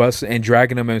talking and busting and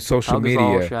dragging them in social Pau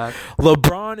Gasol, media. Shaq.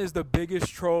 LeBron is the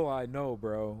biggest troll I know,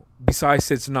 bro. Besides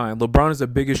 6ix9ine, LeBron is the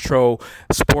biggest troll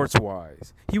sports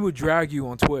wise. He would drag you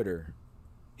on Twitter.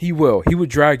 He will. He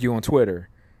would drag you on Twitter.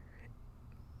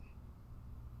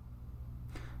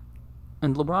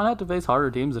 And LeBron had to face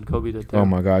harder teams than Kobe did too. Oh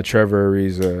my God, Trevor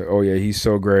Ariza. Oh yeah, he's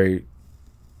so great.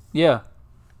 Yeah.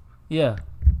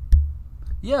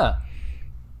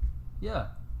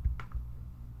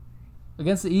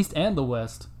 Against the East and the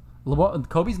West.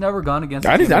 Kobe's never gone against.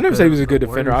 I never said he was a good the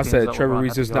defender. I Warriors said games that Trevor LeBron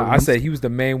had Ariza's to go not. I against. said he was the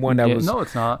main one that Yeah, was no,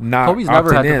 it's not. not Kobe's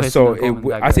never had opting to in. face So Coleman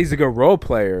that I good. say he's a good role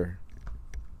player.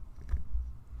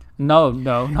 No,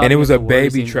 not And it was against a the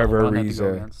Warriors baby team that Trevor LeBron had to go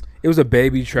Ariza. against. It was a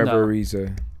baby Trevor No.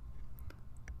 Ariza.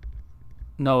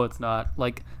 No, it's not.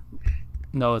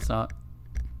 No, it's not.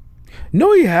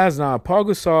 No, he has not. Paul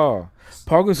Gasol.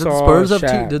 Did the Spurs have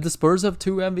Shaq. Did the Spurs have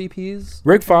 2 MVPs?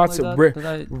 Rick Something Fox. like Rick,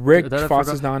 that? Rick Did I Fox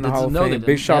forgot? is not in the Did- Hall of no, they Fame. didn't.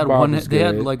 Big They Shot had Bob one- was They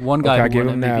had good. like one guy Okay, I who give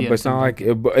won him MVP that, and but it's not like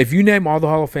something. if you name all the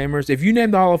Hall of Famers, if you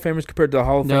name the Hall of Famers compared to the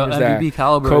Hall of No, Famers that MVP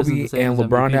caliber isn't Kobe the same and as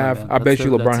LeBron MVP, have, man. I bet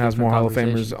you That's LeBron has a more Hall of different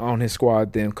Famers conversation. on his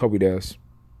squad than Kobe does.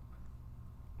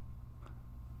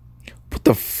 What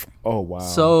the? Oh wow.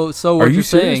 So Are what you you're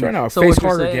serious saying? right now? So Face what you're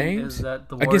harder saying games is that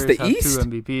the against Warriors the have East? 2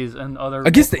 MVPs and other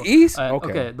Against the East? Okay.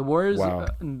 Okay. The Warriors Wow.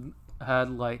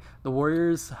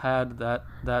 had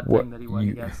that What- thing that he went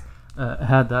you- against.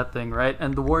 Had that thing right,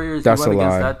 and the Warriors That's went a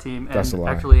against lie. that team That's a and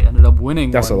lie. actually ended up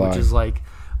winning That's a one, lie.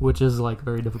 which is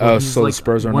very difficult. Oh, He's so the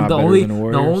Spurs are one- not the better only, than the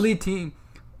Warriors?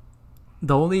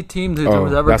 The only team to Oh,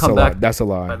 ever that's come a lie. back. That's a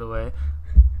By lie. the way,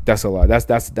 That's a lie.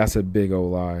 That's a big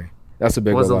old lie. That's a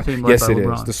big Was old a lie. team led Yes, by it is.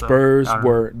 LeBron, The so, Spurs I don't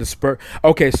were the Spurs.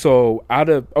 Okay, so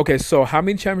how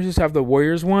many championships have the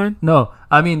Warriors won? no,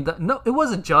 I mean no, it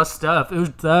wasn't just Steph. It was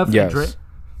Steph and Yes. Dray.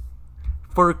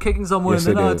 For kicking someone Yes,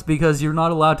 in the they nuts did. because you're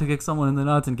not allowed to kick someone in the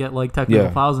nuts and get technical Yeah,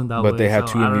 fouls in that way. but they had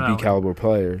So, two I don't know. MVP caliber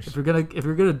players. If you're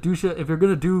gonna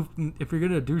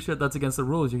do shit that's against the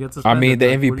rules, you get I suspended. mean, the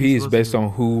What are you MVP is supposed to based do? on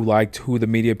who the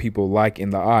media people like in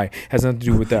the eye. Has nothing to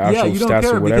do with the actual you don't stats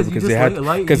care or whatever because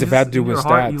because if it had to do in with your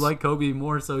heart, stats. you like Kobe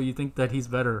more, so you think that he's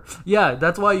better. Yeah,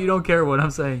 that's why you don't care what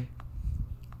I'm saying.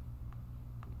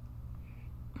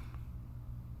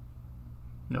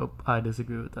 Nope, I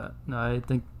disagree with that. No, I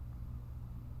think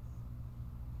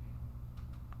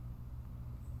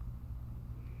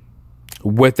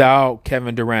Without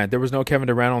Kevin Durant, there was no Kevin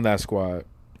Durant on that squad.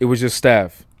 It was just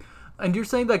Steph. And you're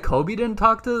saying that Kobe didn't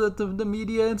talk to the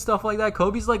media and stuff like that?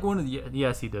 Kobe's like one of the...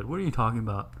 Yes, he did. What are you talking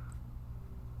about?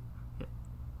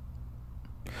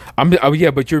 Yeah,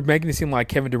 but you're making it seem like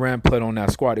Kevin Durant played on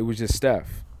that squad. It was just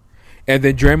Steph. And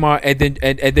then Draymond and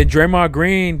then Draymond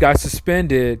Green got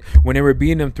suspended when they were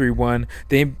beating them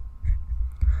 3-1.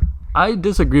 I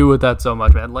disagree with that so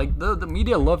much, man. The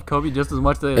media loved Kobe just as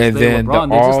much as they And then LeBron.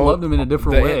 They just loved him in a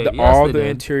different way. Yes, they did.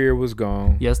 interior was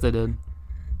gone. Yes, they did.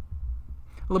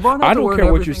 LeBron had I to don't work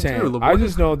care what you're everything, saying. too. I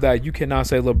just know that you cannot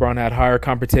say LeBron had higher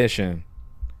competition.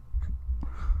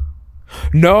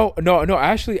 No.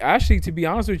 Actually, to be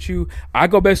honest with you, I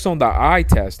go based on the eye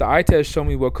test. The eye test showed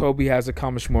me what Kobe has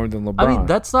accomplished more than LeBron. I mean,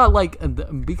 that's not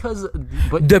because,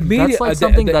 but The media- that's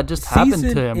something the that just happened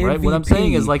season to him, right? What I'm MVP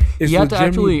saying is is he had to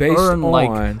actually legitimately based earn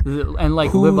on and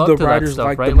who live up the to that writers stuff,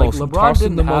 like right? the most, who LeBron talks to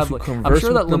didn't them the most, have. who I'm converse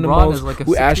sure that with them the LeBron most, is like a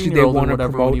who actually they 16-year-old or want to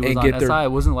whatever promote when he was and on get SI. their.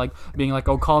 It wasn't like being like,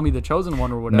 "Oh, call me the chosen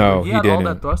one" or whatever. No, he he had all didn't.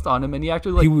 that thrust on him, and he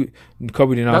actually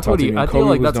Kobe did not that's talk what to he- me. I feel Kobe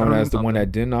like was that's known earning as the one something.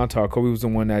 that did not talk. Kobe was the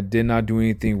one that did not do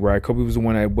anything right. Kobe was the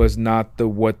one that was not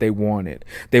what they wanted.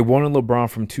 They wanted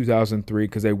LeBron from 2003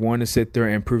 because they wanted to sit there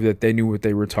and prove that they knew what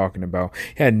they were talking about.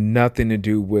 It had nothing to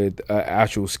do with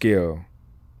actual skill.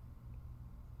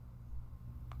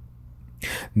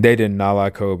 They did not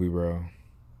like Kobe, bro.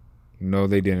 No,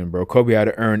 they didn't, bro. Kobe had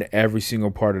to earn every single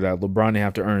part of that. LeBron didn't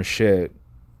have to earn shit.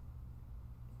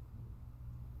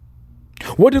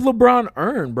 What did LeBron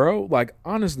earn, bro? Like,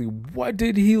 honestly, what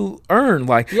did he earn?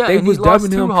 Like, Yeah, they and was he lost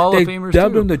dubbing two him. Hall of They Famers,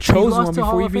 dubbed too. him the He chosen lost one two before he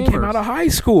Hall of even came out Famers. of high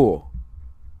school.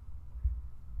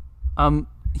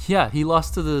 Yeah, he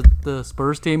lost to the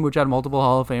Spurs team, which had multiple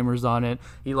Hall of Famers on it.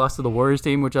 He lost to the Warriors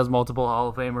team, which has multiple Hall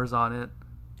of Famers on it.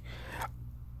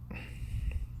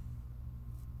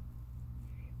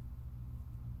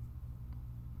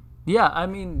 Yeah, I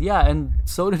mean, yeah, and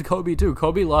so did Kobe too.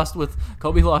 Kobe lost with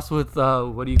what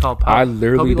do you call power? I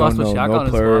literally Kobe lost don't with know Shaq no on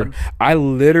his player. squad. I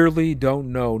literally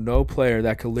don't know no player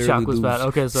that could literally Shaq was lose bad.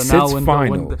 Okay, so six now when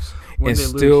finals and they lose,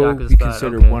 still Shaq is be bad.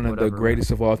 considered Okay, one of the whatever. greatest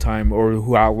of all time, or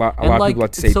who a lot And, of people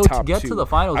like to say so top to get two. to the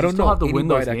finals, I you don't still know have to win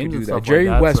those anybody that games can do and that. stuff Jerry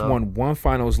like that, West so. won one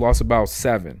finals, lost about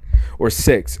 7 or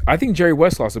 6. I think Jerry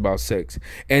West lost about 6,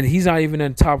 and he's not even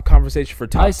in top conversation for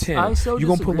top 10. I so You're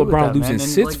gonna put disagree with LeBron that, losing man. And,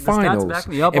 6 the stats finals back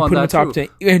and me up put on him in the that, top too.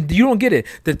 10, and you don't get it.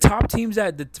 The top teams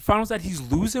that the finals that he's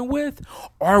losing with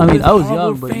are I mean, with I was Hall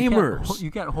young, of but Famers.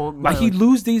 you can't hold Like, he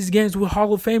lose these games with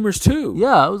Hall of Famers too.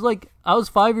 Yeah, I was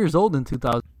 5 years old in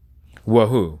 2000. Well,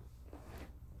 who?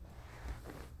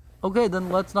 Okay, then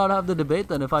let's not have the debate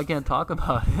then if I can't talk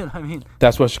about it. I mean,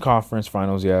 That's what conference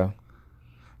finals, yeah.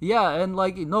 yeah, and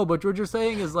no, but what you're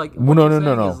saying is Well,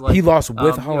 no. He lost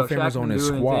with Hall of Famers on his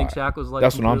squad. Shaq was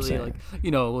That's what I'm completely,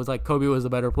 saying. it was like Kobe was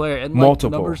the better player, and Multiple.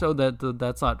 the numbers showed that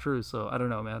that's not true. So I don't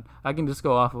know, man. I can just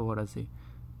go off of what I see.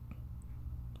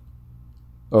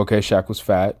 Okay, Shaq was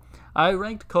fat. I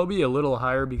ranked Kobe a little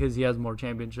higher because he has more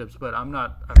championships, but I'm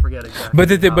not. I forget exactly. But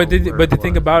the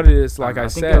thing about it is, like I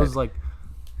think said, it was like,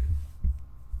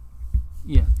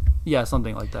 yeah,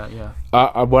 something like that. Yeah.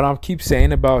 What I keep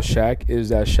saying about Shaq is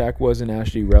that Shaq wasn't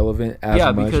actually relevant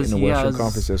as much in the Western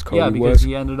Conference as Kobe was. Yeah, because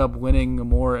he ended up winning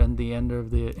more at the end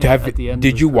of the.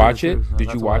 Did you watch it?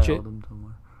 Did you watch it?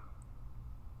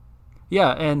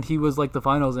 Yeah, and he was like the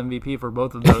Finals MVP for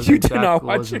both of those. You did not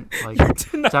watch it.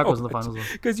 Shaq was in the Finals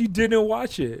because you didn't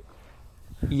watch it.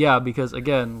 Yeah, because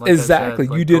again, like exactly, I said,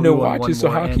 like, you didn't Kobe watch it, so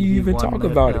how can you even talk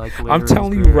about it? Like, I'm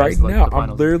telling you right now.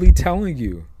 I'm literally telling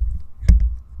you.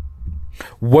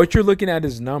 What you're looking at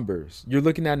is numbers. You're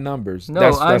looking at numbers. No,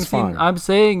 that's fine. I'm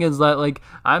saying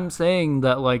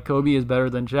that Kobe is better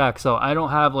than Shaq. So I don't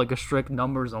have like a strict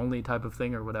numbers only type of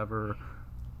thing or whatever.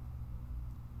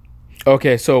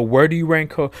 Okay, so where do you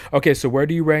rank where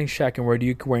do you rank Shaq and where do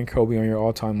you rank Kobe on your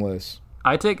all-time list?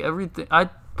 I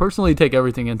personally take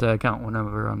everything into account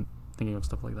whenever I'm thinking of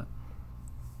stuff like that.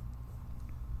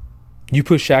 You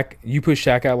put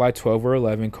Shaq at like 12 or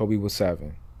 11, Kobe was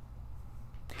 7.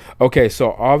 Okay,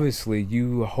 so obviously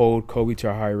you hold Kobe to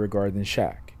a higher regard than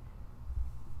Shaq.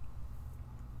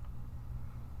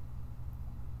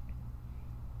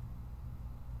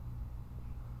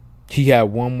 He had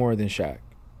one more than Shaq.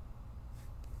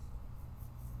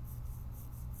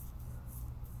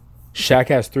 Shaq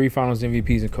has 3 Finals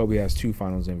MVPs and Kobe has 2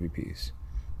 Finals MVPs.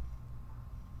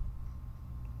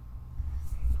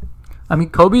 I mean,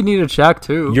 Kobe needed Shaq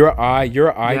too. Your eye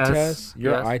test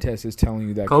is telling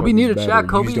you that Kobe needed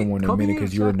Shaq. You just don't want to admit it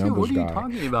because you're a numbers guy. What are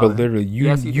you talking about? But literally,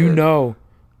 you know.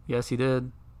 Yes, he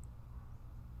did.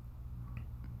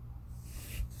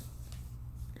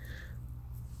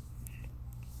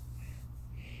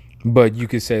 But you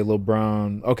could say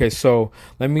LeBron. Okay, so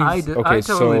let me. I totally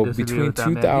disagree between with that,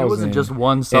 2000, man. It wasn't just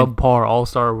one subpar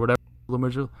All-Star or whatever.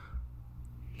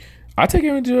 I take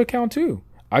it into account too.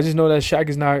 I just know that Shaq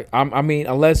is not. I mean,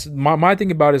 unless my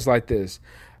thing about it is like this.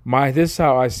 This is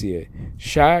how I see it.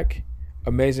 Shaq,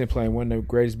 amazing player, one of the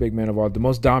greatest big men of all, the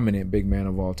most dominant big man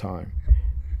of all time.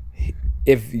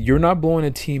 If you're not blowing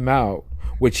a team out,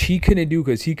 which he couldn't do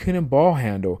because he couldn't ball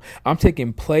handle, I'm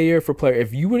taking player for player.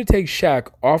 If you were to take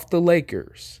Shaq off the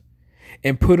Lakers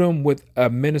and put him with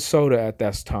Minnesota at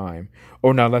that time,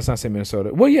 or no, let's not say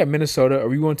Minnesota. Well, yeah, Minnesota,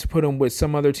 or you want to put him with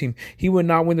some other team, he would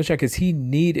not win the shot because he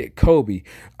needed Kobe.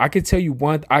 I can tell you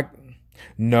one.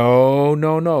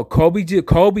 No. Kobe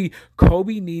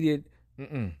needed.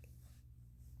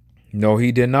 No,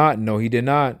 he did not.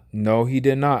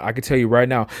 I can tell you right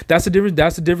now. That's the difference.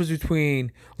 That's the difference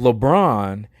between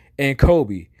LeBron and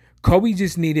Kobe. Kobe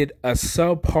just needed a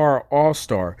subpar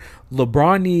all-star.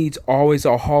 LeBron needs always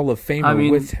a Hall of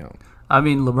Famer with him. I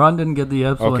mean, LeBron didn't get the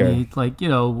F's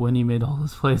when he made all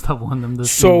those plays that won them this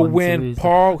So when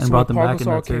Paul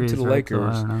Gasol came to the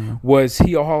Lakers, was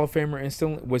he a Hall of Famer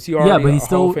instantly? Was he already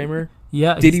Hall of Famer?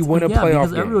 Yeah. Did he win a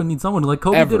playoff game? Everyone needs someone. Like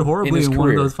Kobe did horribly in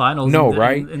one of those finals. No,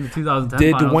 right? In the 2010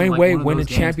 did finals. Dwayne Wade win a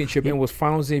championship and was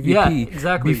Finals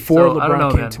MVP before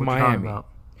LeBron came to Miami?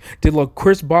 Did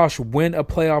Chris Bosh win a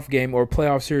playoff game or a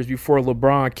playoff series before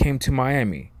LeBron came to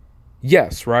Miami?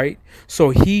 Yes, right? So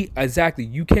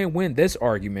you can't win this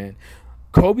argument.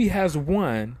 Kobe has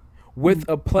won with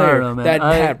a player that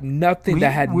had nothing,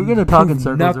 we're going to talk in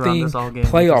circles nothing this all game,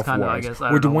 playoff-wise.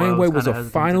 Where Dwayne Wade was a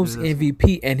Finals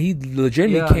MVP and he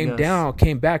legitimately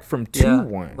came back from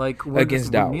 2-1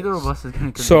 against Dallas. Neither of us is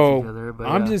going to so each other, but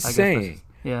I'm just saying.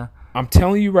 Yeah. I'm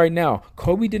telling you right now,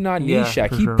 Kobe did not need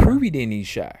Shaq. He proved he didn't need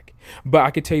Shaq. But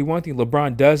I can tell you one thing: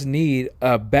 LeBron does need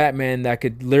a Batman that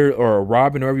could or a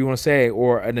Robin, or whatever you want to say,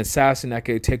 or an assassin that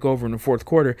could take over in the fourth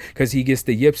quarter because he gets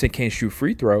the yips and can't shoot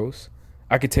free throws.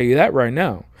 I can tell you that right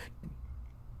now.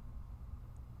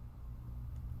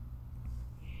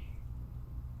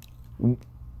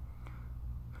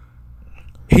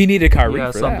 He needed Kyrie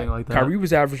for something that. Like that. Kyrie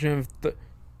was averaging.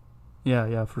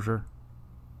 Yeah, for sure.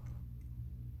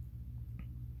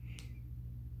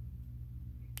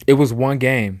 It was one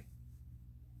game.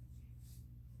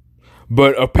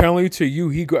 But apparently to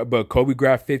you, but Kobe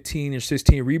grabbed 15 or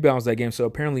 16 rebounds that game. So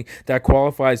apparently that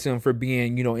qualifies him for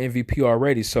being, MVP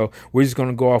already. So we're just going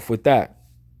to go off with that.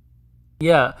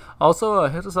 Yeah. Also,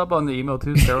 hit us up on the email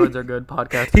too. Steroids are good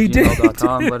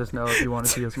podcast@gmail.com. Let us know if you want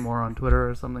to see us more on Twitter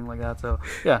or something like that. So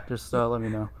yeah, just let me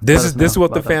know. This is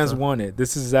what the fans wanted.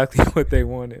 This is exactly what they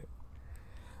wanted.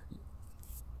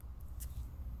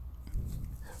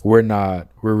 We're not.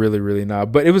 We're really, really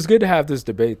not. But it was good to have this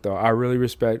debate, though. I really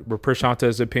respect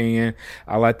Prashanta's opinion.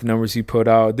 I like the numbers he put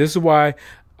out. This is why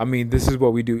I mean, this is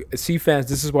what we do. See, fans,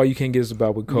 this is why you can't get us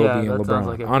about with Yeah, Kobe and that sounds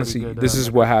like LeBron. a pretty Honestly, good this is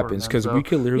next what report, happens man. because we So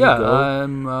could literally yeah, go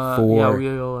yeah, for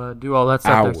we'll do all that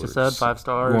stuff. Like you said, hours 5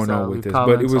 stars. going on with Leave this. But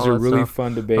it comments, was all a that really stuff.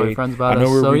 fun Tell your debate. friends I about know us.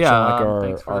 we're So reaching yeah, like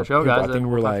thanks for our the show, people. I guys, think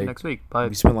and we're we'll talk to you like next week. Bye.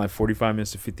 we spent like 45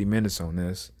 minutes to 50 minutes on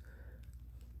this.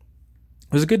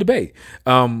 It was a good debate.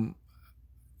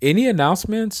 Any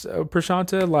announcements,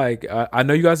 Prashanta? Like, I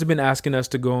know you guys have been asking us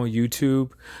to go on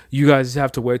YouTube. You guys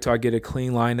have to wait till I get a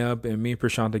clean lineup and me and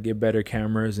Prashanta get better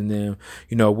cameras, and then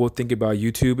we'll think about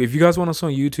YouTube. If you guys want us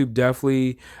on YouTube,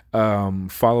 definitely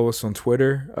follow us on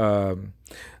Twitter.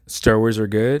 Star Wars are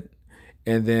good,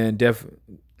 and then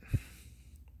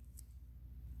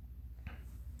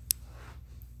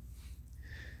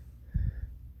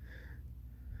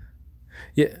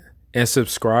yeah. And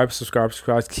subscribe.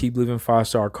 Keep leaving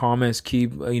 5-star comments.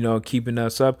 Keep keeping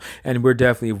us up. And we're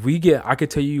definitely, if we get, I could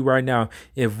tell you right now,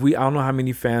 I don't know how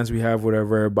many fans we have,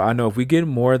 whatever, but I know if we get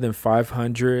more than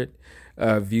 500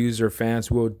 views or fans,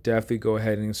 we'll definitely go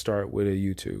ahead and start with a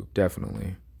YouTube.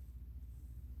 Definitely.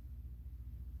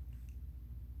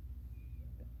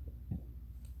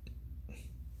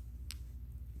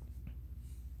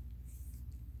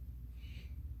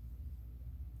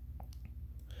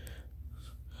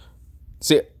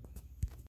 See.